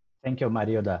 Thank you,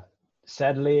 Marilda.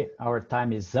 Sadly, our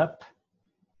time is up.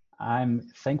 I'm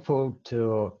thankful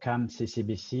to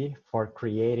CAM-CCBC for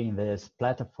creating this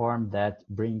platform that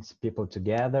brings people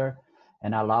together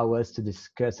and allow us to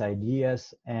discuss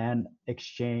ideas and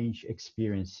exchange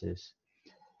experiences.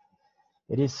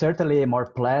 It is certainly more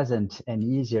pleasant and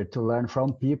easier to learn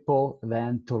from people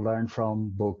than to learn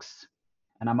from books.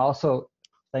 And I'm also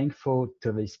thankful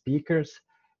to the speakers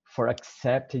for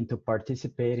accepting to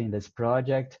participate in this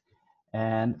project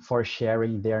and for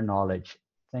sharing their knowledge.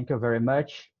 Thank you very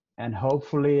much, and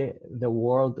hopefully the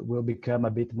world will become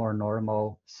a bit more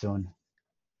normal soon.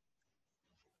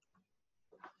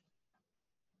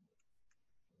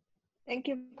 Thank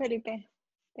you, Felipe.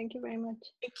 Thank you very much.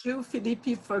 Thank you,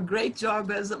 Felipe, for a great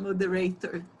job as a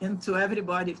moderator, and to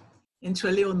everybody, and to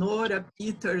Eleonora,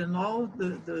 Peter, and all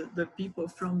the people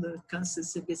from the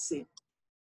CAM-CCBC.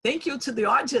 Thank you to the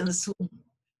audience,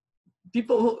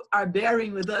 people who are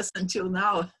bearing with us until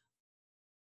now.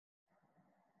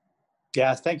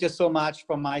 Yeah, thank you so much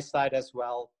from my side as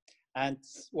well. And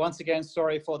once again,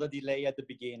 sorry for the delay at the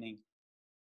beginning.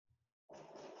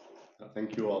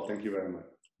 Thank you all. Thank you very much.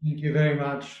 Thank you very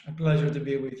much. A pleasure to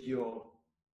be with you all.